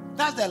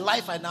 That's the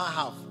life I now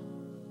have.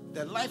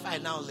 The life I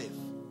now live.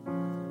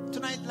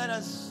 Tonight, let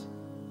us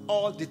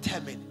all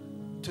determine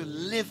to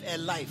live a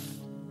life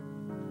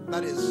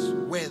that is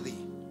worthy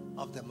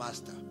of the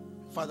Master.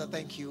 Father,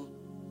 thank you.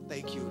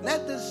 Thank you.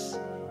 Let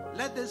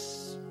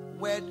this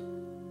word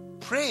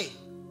pray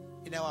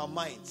in our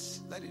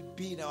minds. Let it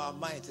be in our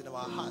minds, in our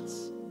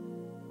hearts.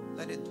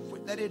 Let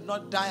it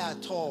not die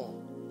at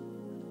all.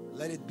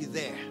 Let it be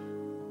there.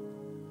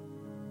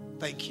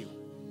 Thank you.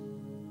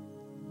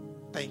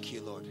 Thank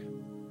you, Lord.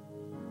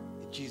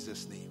 In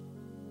Jesus' name.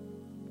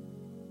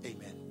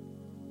 Amen.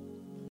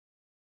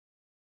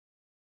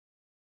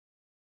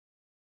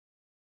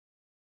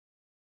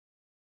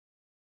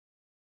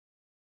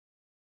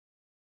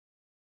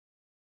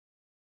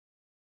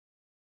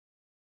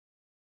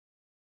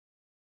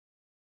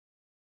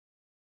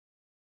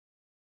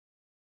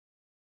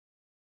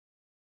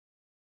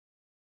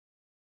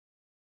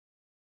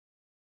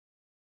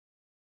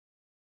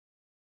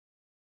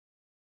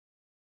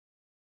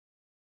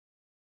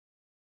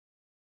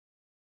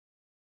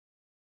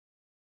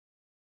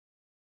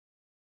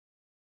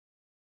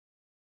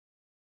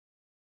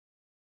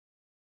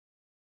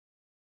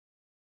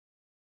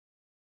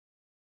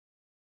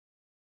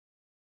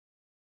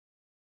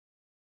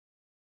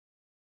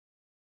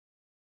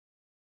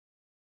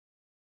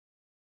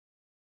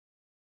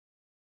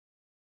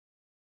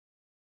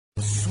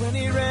 When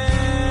he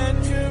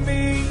ran to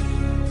me,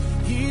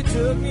 he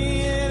took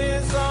me in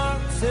his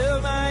arms,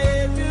 held my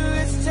head to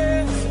his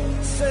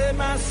chest, said,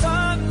 my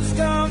son's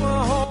come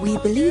home. We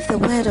believe the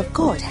word of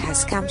God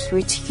has come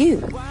through to you.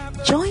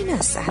 Join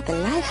us at the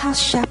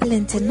Lighthouse Chapel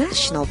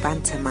International,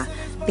 Bantama,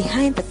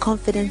 behind the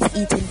Confidence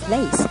Eating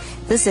Place.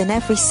 This is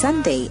every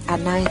Sunday at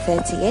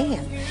 9:30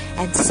 a.m.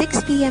 and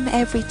 6 p.m.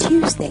 every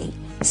Tuesday.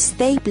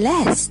 Stay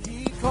blessed.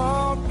 He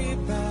called me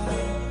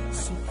back.